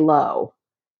way low.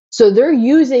 So they're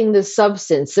using the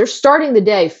substance. They're starting the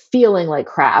day feeling like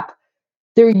crap.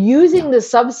 They're using the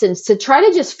substance to try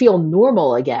to just feel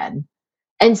normal again.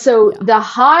 And so the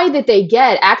high that they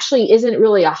get actually isn't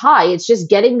really a high. It's just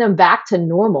getting them back to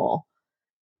normal.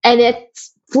 And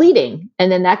it's fleeting.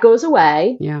 And then that goes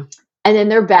away. Yeah. And then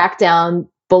they're back down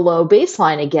below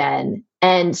baseline again.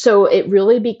 And so it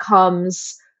really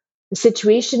becomes a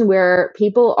situation where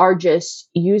people are just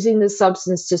using the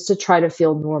substance just to try to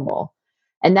feel normal.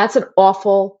 And that's an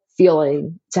awful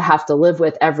feeling to have to live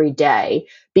with every day,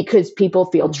 because people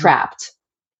feel trapped.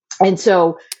 And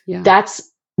so that's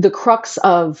the crux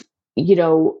of,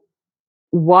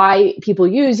 why people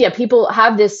use. Yeah, people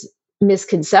have this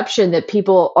misconception that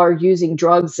people are using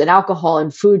drugs and alcohol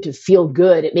and food to feel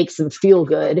good. It makes them feel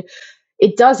good.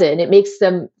 It doesn't. It makes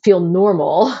them feel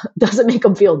normal. It doesn't make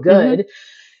them feel good.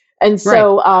 And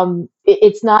so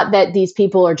it's not that these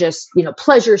people are just,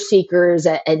 pleasure seekers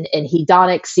and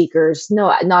hedonic seekers.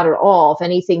 No, not at all. If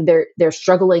anything, they're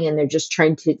struggling, and they're just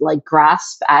trying to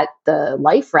grasp at the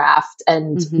life raft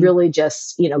and really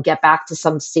just, get back to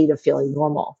some state of feeling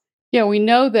normal. Yeah, we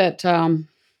know that the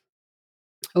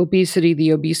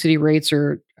obesity rates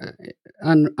are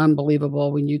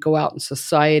unbelievable. When you go out in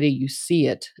society, you see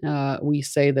it. We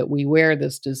say that we wear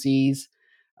this disease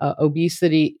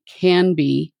Obesity can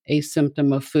be a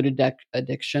symptom of food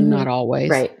addiction, not always.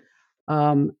 Right.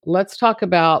 Let's talk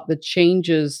about the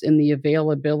changes in the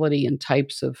availability and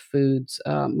types of foods.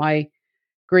 My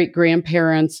great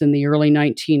grandparents in the early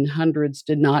 1900s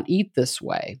did not eat this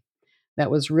way.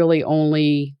 That was really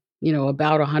only,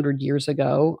 about 100 years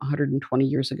ago, 120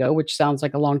 years ago, which sounds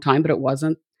like a long time, but it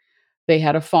wasn't. They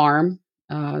had a farm.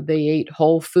 They ate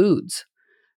whole foods.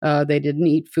 They didn't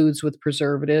eat foods with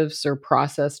preservatives or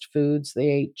processed foods. They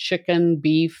ate chicken,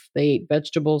 beef. They ate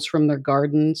vegetables from their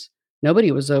gardens.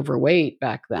 Nobody was overweight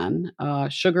back then.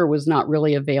 Sugar was not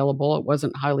really available. It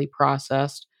wasn't highly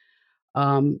processed.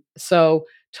 So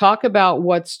talk about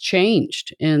what's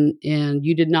changed, and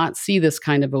you did not see this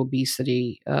kind of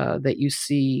obesity that you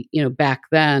see, back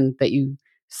then that you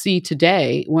see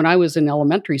today. When I was in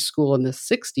elementary school in the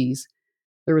 '60s,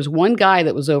 there was one guy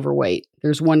that was overweight.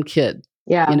 There's one kid,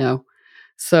 Yeah.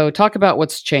 So talk about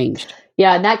what's changed.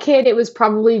 Yeah. And that kid, it was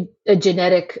probably a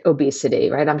genetic obesity,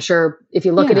 right? I'm sure if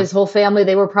you look at Yeah. his whole family,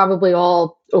 they were probably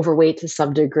all overweight to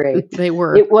some degree. They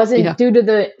were. It wasn't Yeah. due to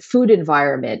the food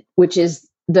environment, which is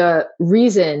the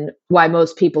reason why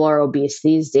most people are obese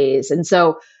these days. And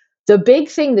so the big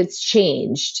thing that's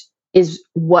changed is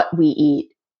what we eat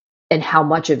and how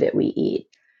much of it we eat.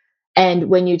 And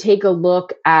when you take a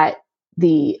look at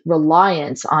the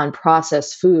reliance on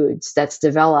processed foods that's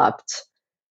developed,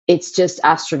 it's just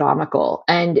astronomical.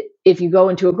 And if you go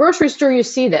into a grocery store, you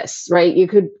see this, right? You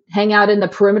could hang out in the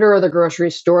perimeter of the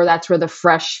grocery store. That's where the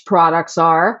fresh products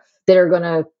are that are going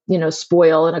to,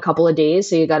 spoil in a couple of days.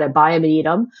 So you got to buy them and eat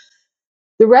them.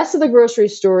 The rest of the grocery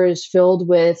store is filled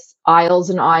with aisles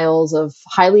and aisles of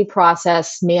highly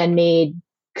processed, man-made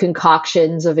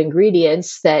concoctions of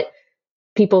ingredients that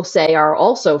people say are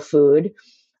also food.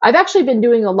 I've actually been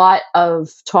doing a lot of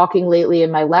talking lately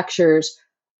in my lectures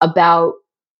about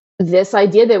this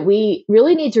idea that we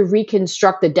really need to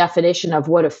reconstruct the definition of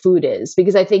what a food is,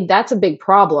 because I think that's a big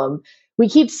problem. We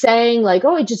keep saying like,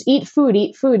 oh, just eat food,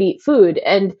 eat food, eat food.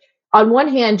 And on one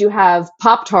hand, you have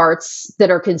Pop-Tarts that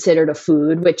are considered a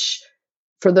food, which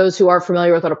for those who are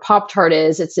familiar with what a Pop-Tart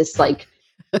is, it's this like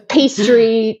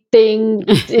pastry thing.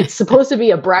 It's supposed to be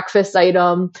a breakfast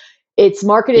item. It's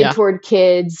marketed toward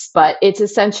kids, but it's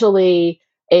essentially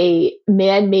a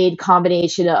man-made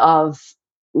combination of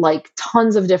like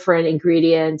tons of different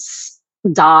ingredients,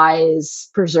 dyes,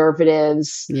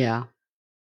 preservatives. Yeah.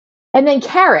 And then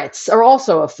carrots are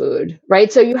also a food,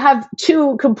 right? So you have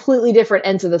two completely different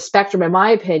ends of the spectrum, in my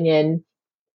opinion.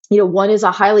 One is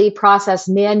a highly processed,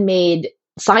 man-made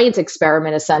science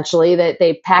experiment, essentially, that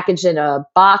they packaged in a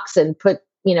box and put,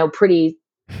 pretty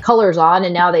colors on,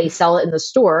 and now they sell it in the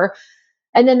store.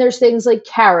 And then there's things like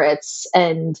carrots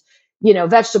and,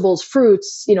 vegetables,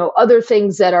 fruits, other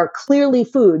things that are clearly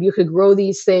food. You could grow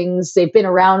these things. They've been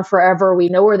around forever. We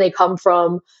know where they come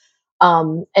from.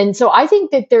 And so I think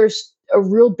that there's a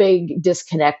real big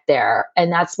disconnect there.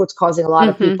 And that's what's causing a lot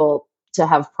of people to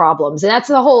have problems. And that's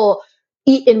the whole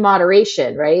eat in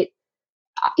moderation, right?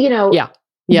 Yeah.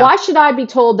 Why should I be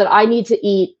told that I need to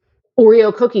eat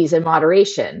Oreo cookies in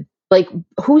moderation? Like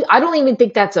I don't even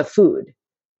think that's a food.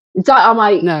 It's not on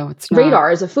my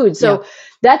radar as a food. So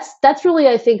that's really,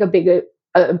 I think,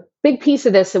 a big piece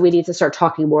of this that we need to start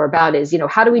talking more about is,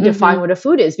 how do we define what a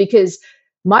food is? Because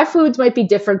my foods might be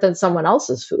different than someone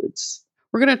else's foods.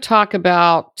 We're going to talk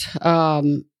about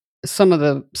some of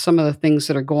the things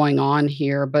that are going on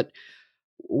here, but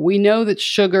we know that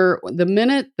sugar, the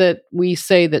minute that we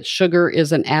say that sugar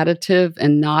is an additive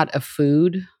and not a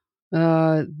food,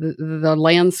 the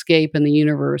landscape in the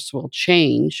universe will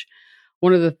change.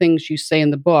 One of the things you say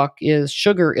in the book is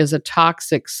sugar is a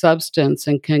toxic substance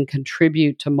and can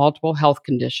contribute to multiple health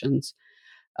conditions.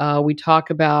 We talk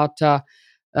about the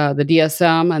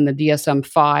DSM and the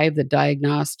DSM-5, the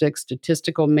Diagnostic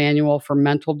Statistical Manual for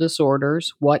Mental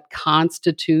Disorders, what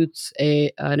constitutes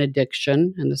an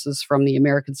addiction, and this is from the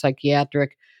American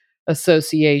Psychiatric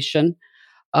Association.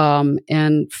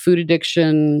 And food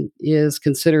addiction is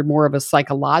considered more of a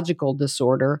psychological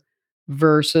disorder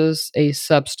versus a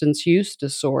substance use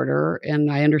disorder.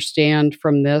 And I understand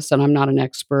from this, and I'm not an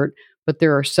expert, but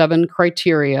there are 7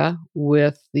 criteria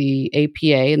with the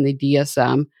APA and the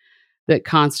DSM that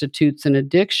constitutes an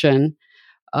addiction.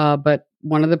 But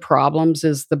one of the problems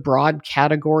is the broad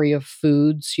category of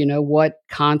foods. What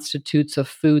constitutes a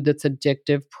food that's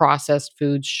addictive? Processed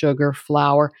foods, sugar,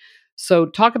 flour. So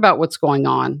talk about what's going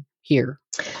on here.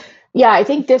 Yeah, I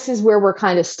think this is where we're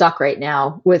kind of stuck right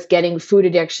now with getting food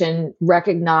addiction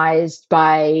recognized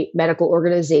by medical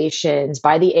organizations,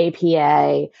 by the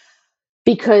APA,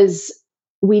 because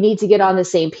we need to get on the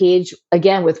same page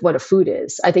again with what a food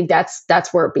is. I think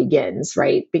that's where it begins,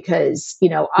 right? Because,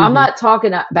 I'm not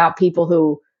talking about people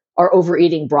who are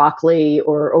overeating broccoli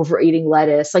or overeating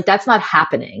lettuce. Like that's not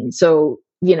happening. So,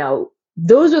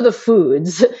 those are the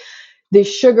foods. The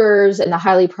sugars and the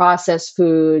highly processed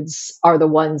foods are the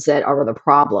ones that are the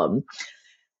problem.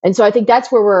 And so I think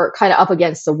that's where we're kind of up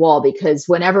against the wall, because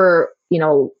whenever,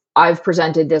 I've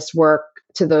presented this work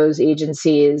to those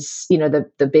agencies,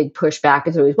 the big pushback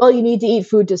is always, well, you need to eat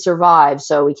food to survive.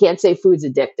 So we can't say food's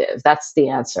addictive. That's the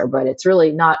answer, but it's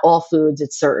really not all foods,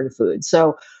 it's certain foods.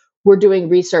 So we're doing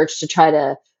research to try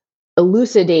to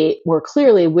elucidate more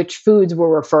clearly which foods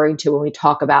we're referring to when we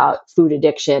talk about food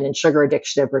addiction and sugar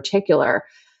addiction in particular.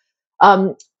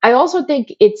 I also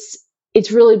think it's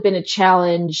really been a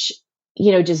challenge,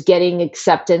 just getting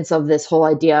acceptance of this whole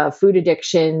idea of food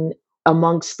addiction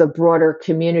amongst the broader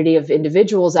community of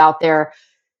individuals out there,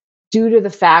 due to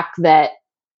the fact that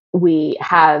we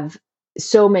have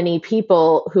so many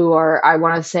people who are, I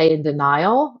want to say, in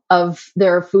denial of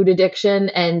their food addiction.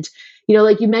 And,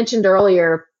 like you mentioned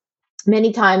earlier,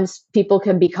 many times people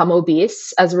can become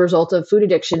obese as a result of food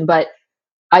addiction, but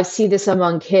I see this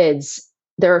among kids.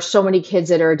 There are so many kids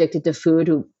that are addicted to food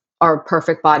who are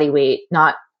perfect body weight,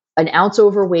 not an ounce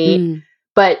overweight,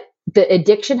 but the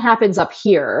addiction happens up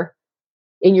here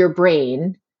in your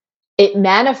brain. It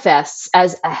manifests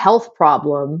as a health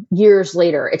problem years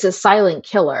later. It's a silent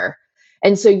killer.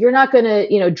 And so you're not going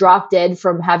to, drop dead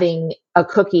from having a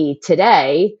cookie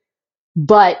today,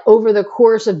 but over the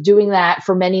course of doing that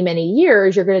for many, many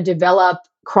years, you're going to develop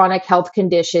chronic health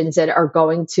conditions that are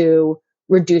going to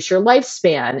reduce your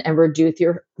lifespan and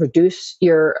reduce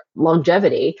your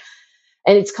longevity.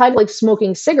 And it's kind of like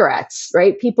smoking cigarettes,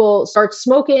 right? People start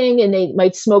smoking and they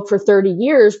might smoke for 30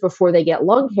 years before they get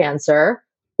lung cancer,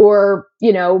 or,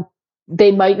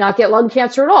 they might not get lung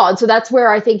cancer at all. And so that's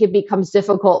where I think it becomes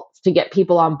difficult to get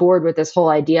people on board with this whole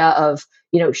idea of,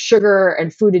 sugar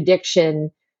and food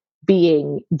addiction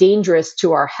being dangerous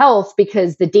to our health,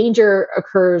 because the danger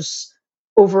occurs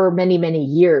over many, many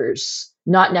years,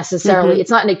 not necessarily,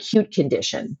 it's not an acute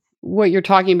condition. What you're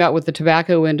talking about with the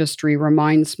tobacco industry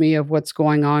reminds me of what's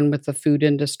going on with the food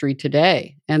industry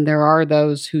today. And there are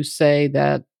those who say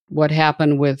that what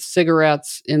happened with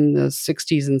cigarettes in the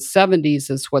 60s and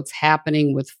 70s is what's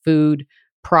happening with food,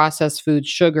 processed food,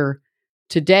 sugar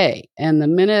today. And the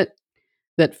minute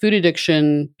that food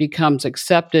addiction becomes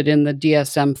accepted in the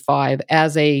DSM-5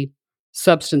 as a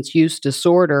substance use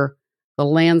disorder, the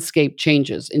landscape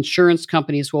changes. Insurance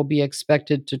companies will be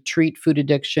expected to treat food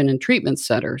addiction in treatment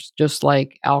centers, just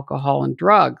like alcohol and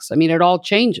drugs. I mean, it all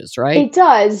changes, right? It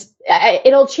does.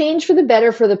 It'll change for the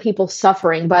better for the people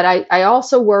suffering. But I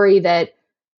also worry that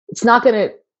it's not going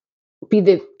to be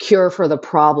the cure for the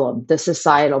problem, the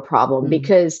societal problem,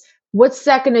 because what's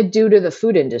that going to do to the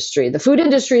food industry? The food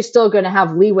industry is still going to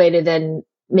have leeway to then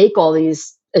make all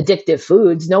these addictive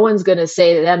foods. No one's going to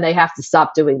say to them they have to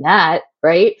stop doing that,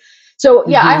 right? So,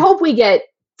 yeah, I hope we get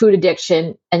food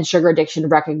addiction and sugar addiction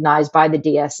recognized by the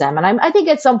DSM. And I think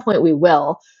at some point we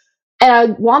will. And I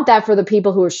want that for the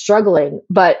people who are struggling.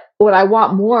 But what I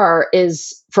want more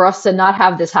is for us to not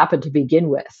have this happen to begin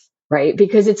with, right?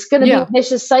 Because it's going to be a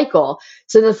vicious cycle.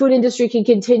 So the food industry can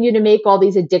continue to make all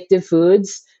these addictive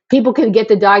foods. People can get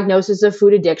the diagnosis of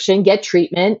food addiction, get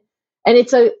treatment. And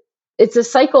it's a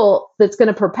cycle that's going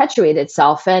to perpetuate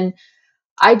itself. And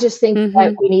I just think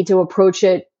that we need to approach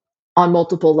it on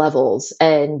multiple levels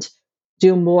and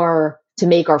do more to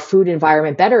make our food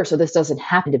environment better so this doesn't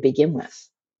happen to begin with.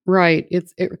 Right.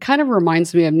 It kind of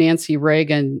reminds me of Nancy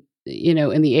Reagan,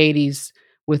 in the 80s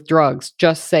with drugs.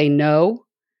 Just say no.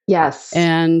 Yes.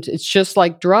 And it's just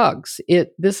like drugs.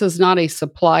 This is not a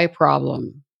supply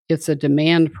problem. It's a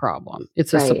demand problem.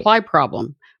 It's a supply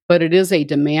problem, but it is a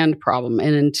demand problem.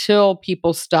 And until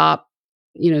people start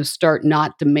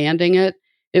not demanding it,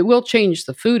 it will change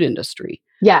the food industry.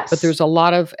 Yes. But there's a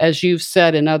lot of, as you've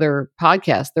said in other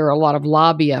podcasts, there are a lot of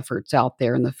lobby efforts out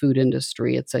there in the food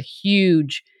industry. It's a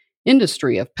huge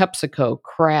industry of PepsiCo,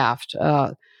 Kraft,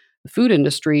 the food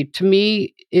industry. To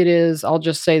me, it is, I'll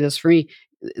just say this for me,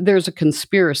 there's a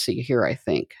conspiracy here, I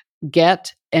think.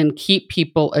 Get and keep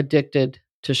people addicted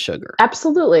to sugar.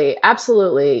 Absolutely.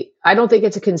 Absolutely. I don't think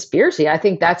it's a conspiracy. I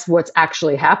think that's what's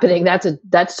actually happening. That's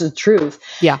the truth.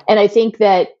 Yeah. And I think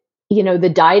that,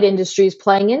 the diet industry is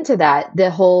playing into that.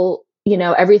 The whole,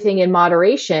 everything in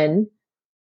moderation.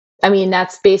 I mean,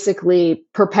 that's basically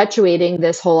perpetuating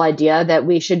this whole idea that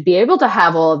we should be able to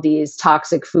have all of these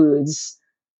toxic foods,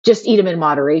 just eat them in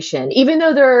moderation, even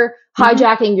though they're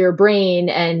hijacking your brain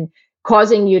and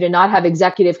causing you to not have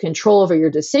executive control over your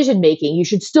decision making. You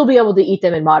should still be able to eat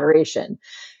them in moderation.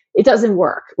 it doesn't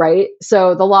work, right?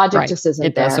 So the logic just isn't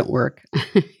there. It doesn't work.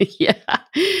 Yeah,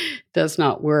 it does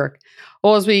not work.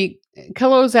 Well, as we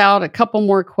close out, a couple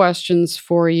more questions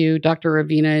for you, Dr.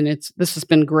 Ravina, and this has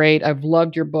been great. I've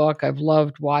loved your book. I've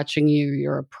loved watching you.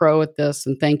 You're a pro at this,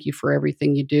 and thank you for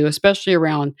everything you do, especially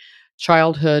around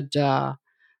childhood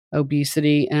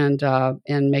obesity and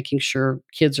making sure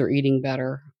kids are eating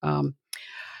better.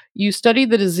 You study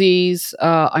the disease.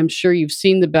 I'm sure you've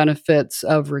seen the benefits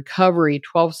of recovery,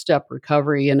 12-step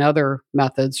recovery, and other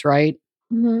methods, right?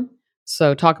 Mm-hmm.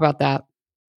 So talk about that.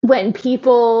 When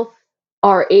people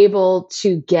are able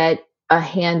to get a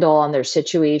handle on their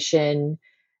situation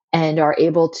and are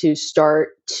able to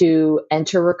start to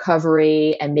enter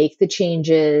recovery and make the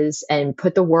changes and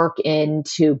put the work in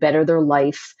to better their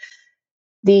life,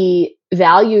 the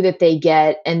value that they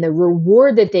get and the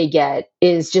reward that they get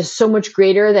is just so much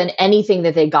greater than anything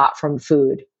that they got from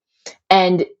food.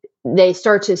 And they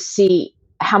start to see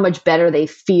how much better they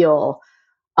feel.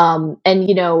 And,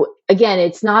 again,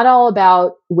 it's not all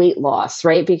about weight loss,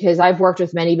 right? Because I've worked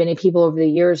with many, many people over the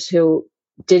years who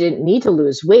didn't need to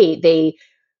lose weight. They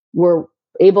were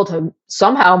able to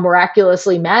somehow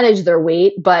miraculously manage their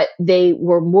weight, but they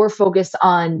were more focused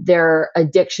on their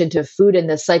addiction to food and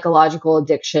the psychological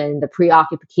addiction, the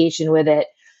preoccupation with it.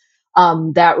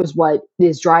 That was what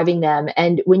is driving them.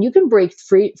 And when you can break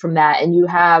free from that and you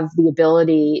have the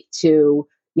ability to,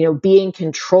 be in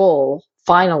control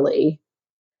finally,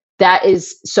 that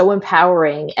is so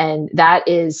empowering. And that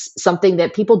is something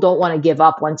that people don't want to give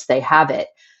up once they have it.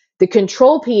 The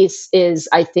control piece is,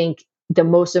 I think, the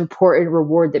most important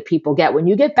reward that people get. When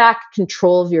you get back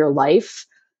control of your life,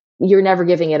 you're never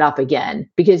giving it up again.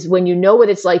 Because when you know what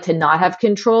it's like to not have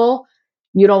control,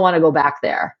 you don't want to go back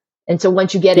there. And so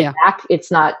once you get it back, it's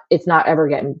not ever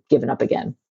getting given up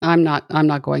again. I'm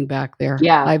not going back there.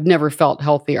 Yeah. I've never felt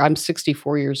healthier. I'm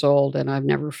 64 years old and I've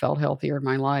never felt healthier in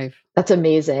my life. That's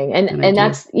amazing. And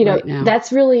that's, right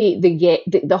that's really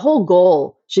the whole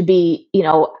goal should be,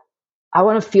 I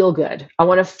want to feel good. I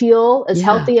want to feel as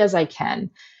healthy as I can.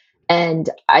 And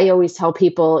I always tell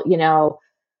people,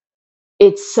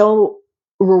 it's so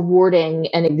rewarding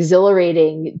and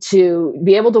exhilarating to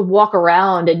be able to walk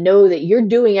around and know that you're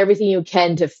doing everything you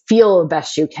can to feel the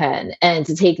best you can and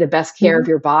to take the best care of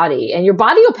your body. And your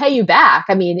body will pay you back.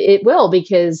 I mean, it will,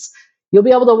 because you'll be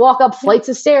able to walk up flights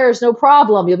of stairs, no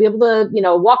problem. You'll be able to,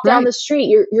 walk down the street.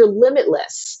 You're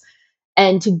limitless.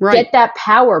 And to get that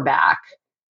power back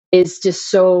is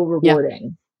just so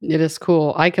rewarding. It is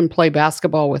cool. I can play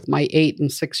basketball with my 8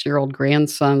 and 6-year-old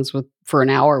grandsons for an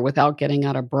hour without getting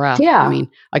out of breath. Yeah. I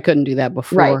mean, I couldn't do that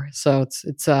before. So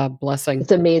it's a blessing.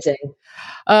 It's amazing.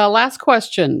 Last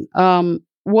question.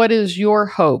 What is your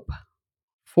hope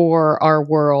for our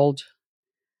world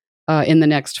in the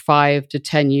next 5 to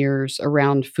 10 years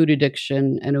around food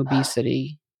addiction and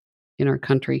obesity in our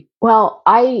country? Well,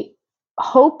 I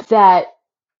hope that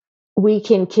we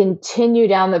can continue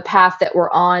down the path that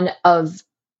we're on of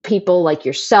people like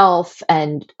yourself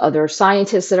and other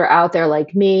scientists that are out there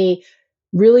like me,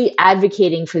 really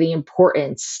advocating for the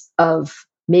importance of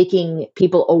making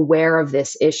people aware of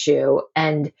this issue.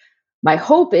 And my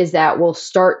hope is that we'll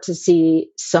start to see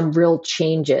some real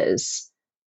changes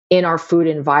in our food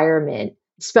environment,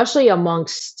 especially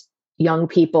amongst young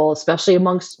people, especially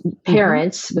amongst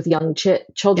parents with young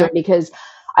children, because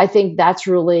I think that's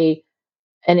really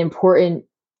an important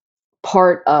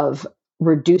part of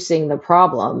reducing the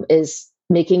problem, is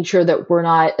making sure that we're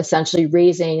not essentially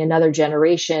raising another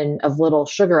generation of little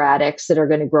sugar addicts that are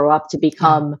going to grow up to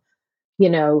become,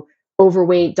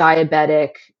 overweight,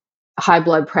 diabetic, high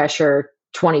blood pressure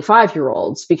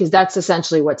 25-year-olds, because that's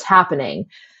essentially what's happening.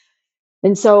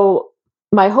 And so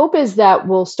my hope is that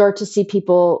we'll start to see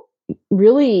people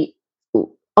really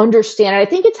understand, and I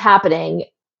think it's happening,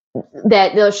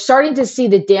 that they're starting to see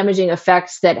the damaging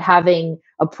effects that having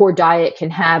a poor diet can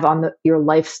have on your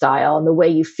lifestyle and the way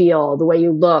you feel, the way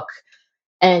you look.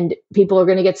 And people are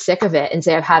going to get sick of it and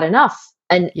say, I've had enough.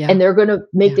 And they're going to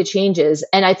make the changes.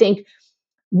 And I think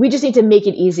we just need to make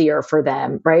it easier for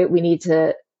them, right? We need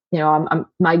to,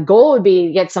 my goal would be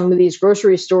to get some of these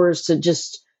grocery stores to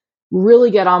just really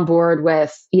get on board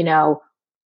with,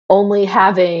 only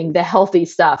having the healthy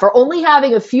stuff, or only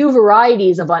having a few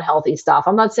varieties of unhealthy stuff.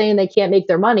 I'm not saying they can't make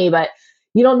their money, but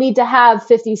you don't need to have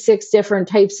 56 different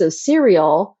types of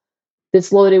cereal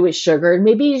that's loaded with sugar.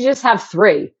 Maybe you just have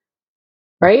 3,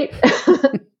 right?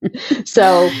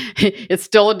 So it's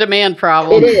still a demand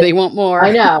problem. They want more.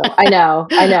 I know.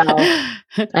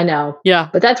 Yeah.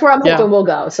 But that's where I'm hoping we'll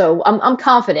go. So I'm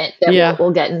confident that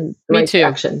we'll get in the right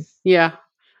direction. Yeah.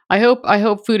 I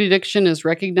hope food addiction is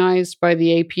recognized by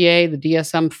the APA, the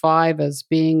DSM-5, as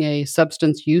being a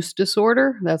substance use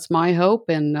disorder. That's my hope,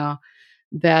 and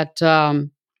that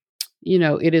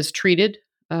it is treated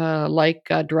like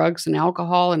drugs and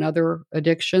alcohol and other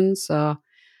addictions.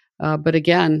 But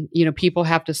again, people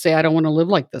have to say, "I don't want to live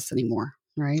like this anymore,"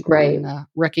 right? Right. And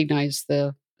recognize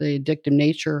the addictive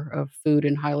nature of food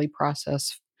and highly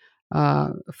processed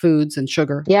foods and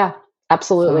sugar. Yeah,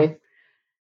 absolutely. So,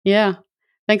 yeah.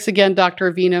 Thanks again,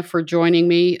 Dr. Avena, for joining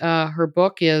me. Her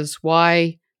book is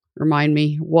Why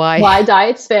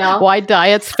Diets Fail. Why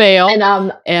Diets Fail.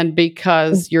 And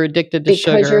because you're addicted to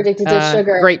sugar. Because you're addicted to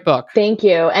sugar. Great book. Thank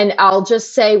you. And I'll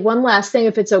just say one last thing,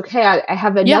 if it's okay. I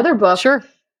have another book. Sure.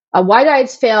 Why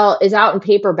Diets Fail is out in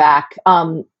paperback.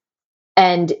 And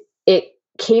it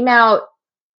came out,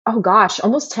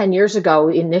 almost 10 years ago.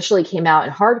 It initially came out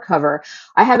in hardcover.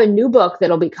 I have a new book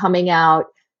that'll be coming out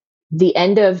the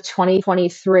end of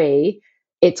 2023.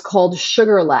 It's called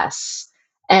Sugarless.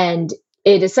 And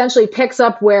it essentially picks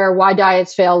up where Why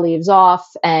Diets Fail leaves off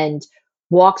and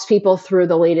walks people through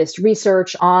the latest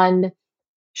research on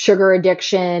sugar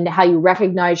addiction, how you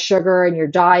recognize sugar in your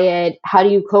diet, how do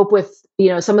you cope with,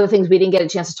 some of the things we didn't get a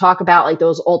chance to talk about, like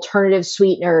those alternative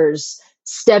sweeteners,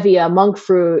 stevia, monk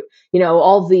fruit,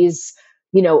 all of these,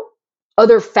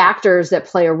 other factors that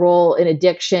play a role in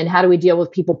addiction. How do we deal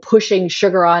with people pushing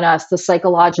sugar on us, the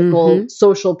psychological,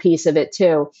 social piece of it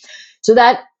too. So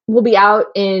that will be out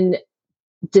in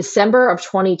December of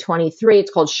 2023. It's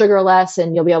called Sugarless,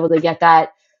 and you'll be able to get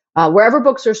that wherever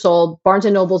books are sold. Barnes &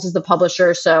 Nobles is the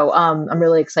publisher, so I'm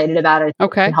really excited about it.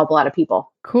 Okay. It can help a lot of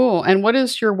people. Cool. And what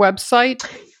is your website?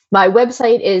 My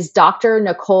website is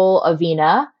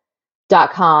drnicoleavena.com,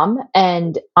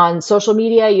 and on social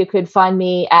media, you could find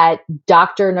me at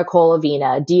Dr. Nicole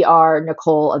Avena, Dr.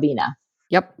 Nicole Avena.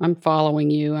 Yep, I'm following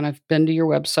you, and I've been to your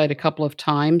website a couple of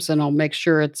times, and I'll make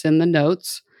sure it's in the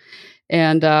notes.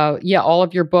 And all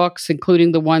of your books,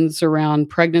 including the ones around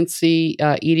pregnancy,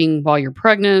 eating while you're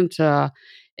pregnant,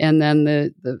 and then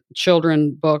the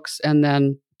children books, and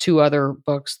then 2 other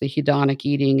books, the hedonic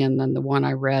eating, and then the one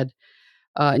I read.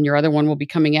 And your other one will be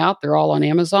coming out. They're all on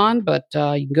Amazon, but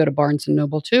you can go to Barnes &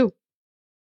 Noble too.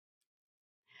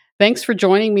 Thanks for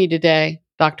joining me today,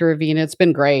 Dr. Avena. It's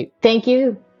been great. Thank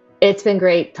you. It's been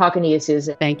great talking to you,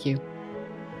 Susan. Thank you.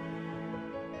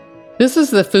 This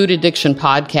is the Food Addiction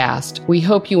Podcast. We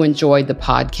hope you enjoyed the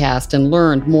podcast and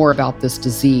learned more about this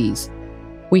disease.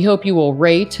 We hope you will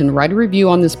rate and write a review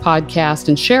on this podcast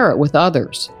and share it with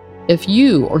others. If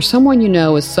you or someone you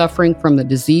know is suffering from the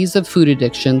disease of food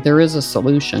addiction, there is a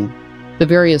solution. The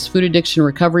various food addiction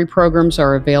recovery programs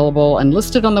are available and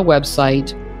listed on the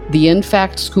website,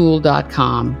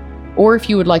 theinfactschool.com. Or if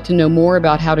you would like to know more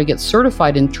about how to get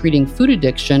certified in treating food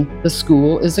addiction, the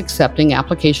school is accepting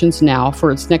applications now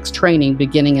for its next training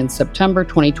beginning in September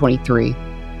 2023.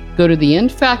 Go to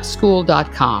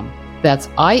theinfactschool.com. That's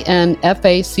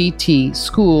INFACT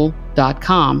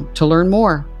school.com to learn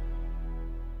more.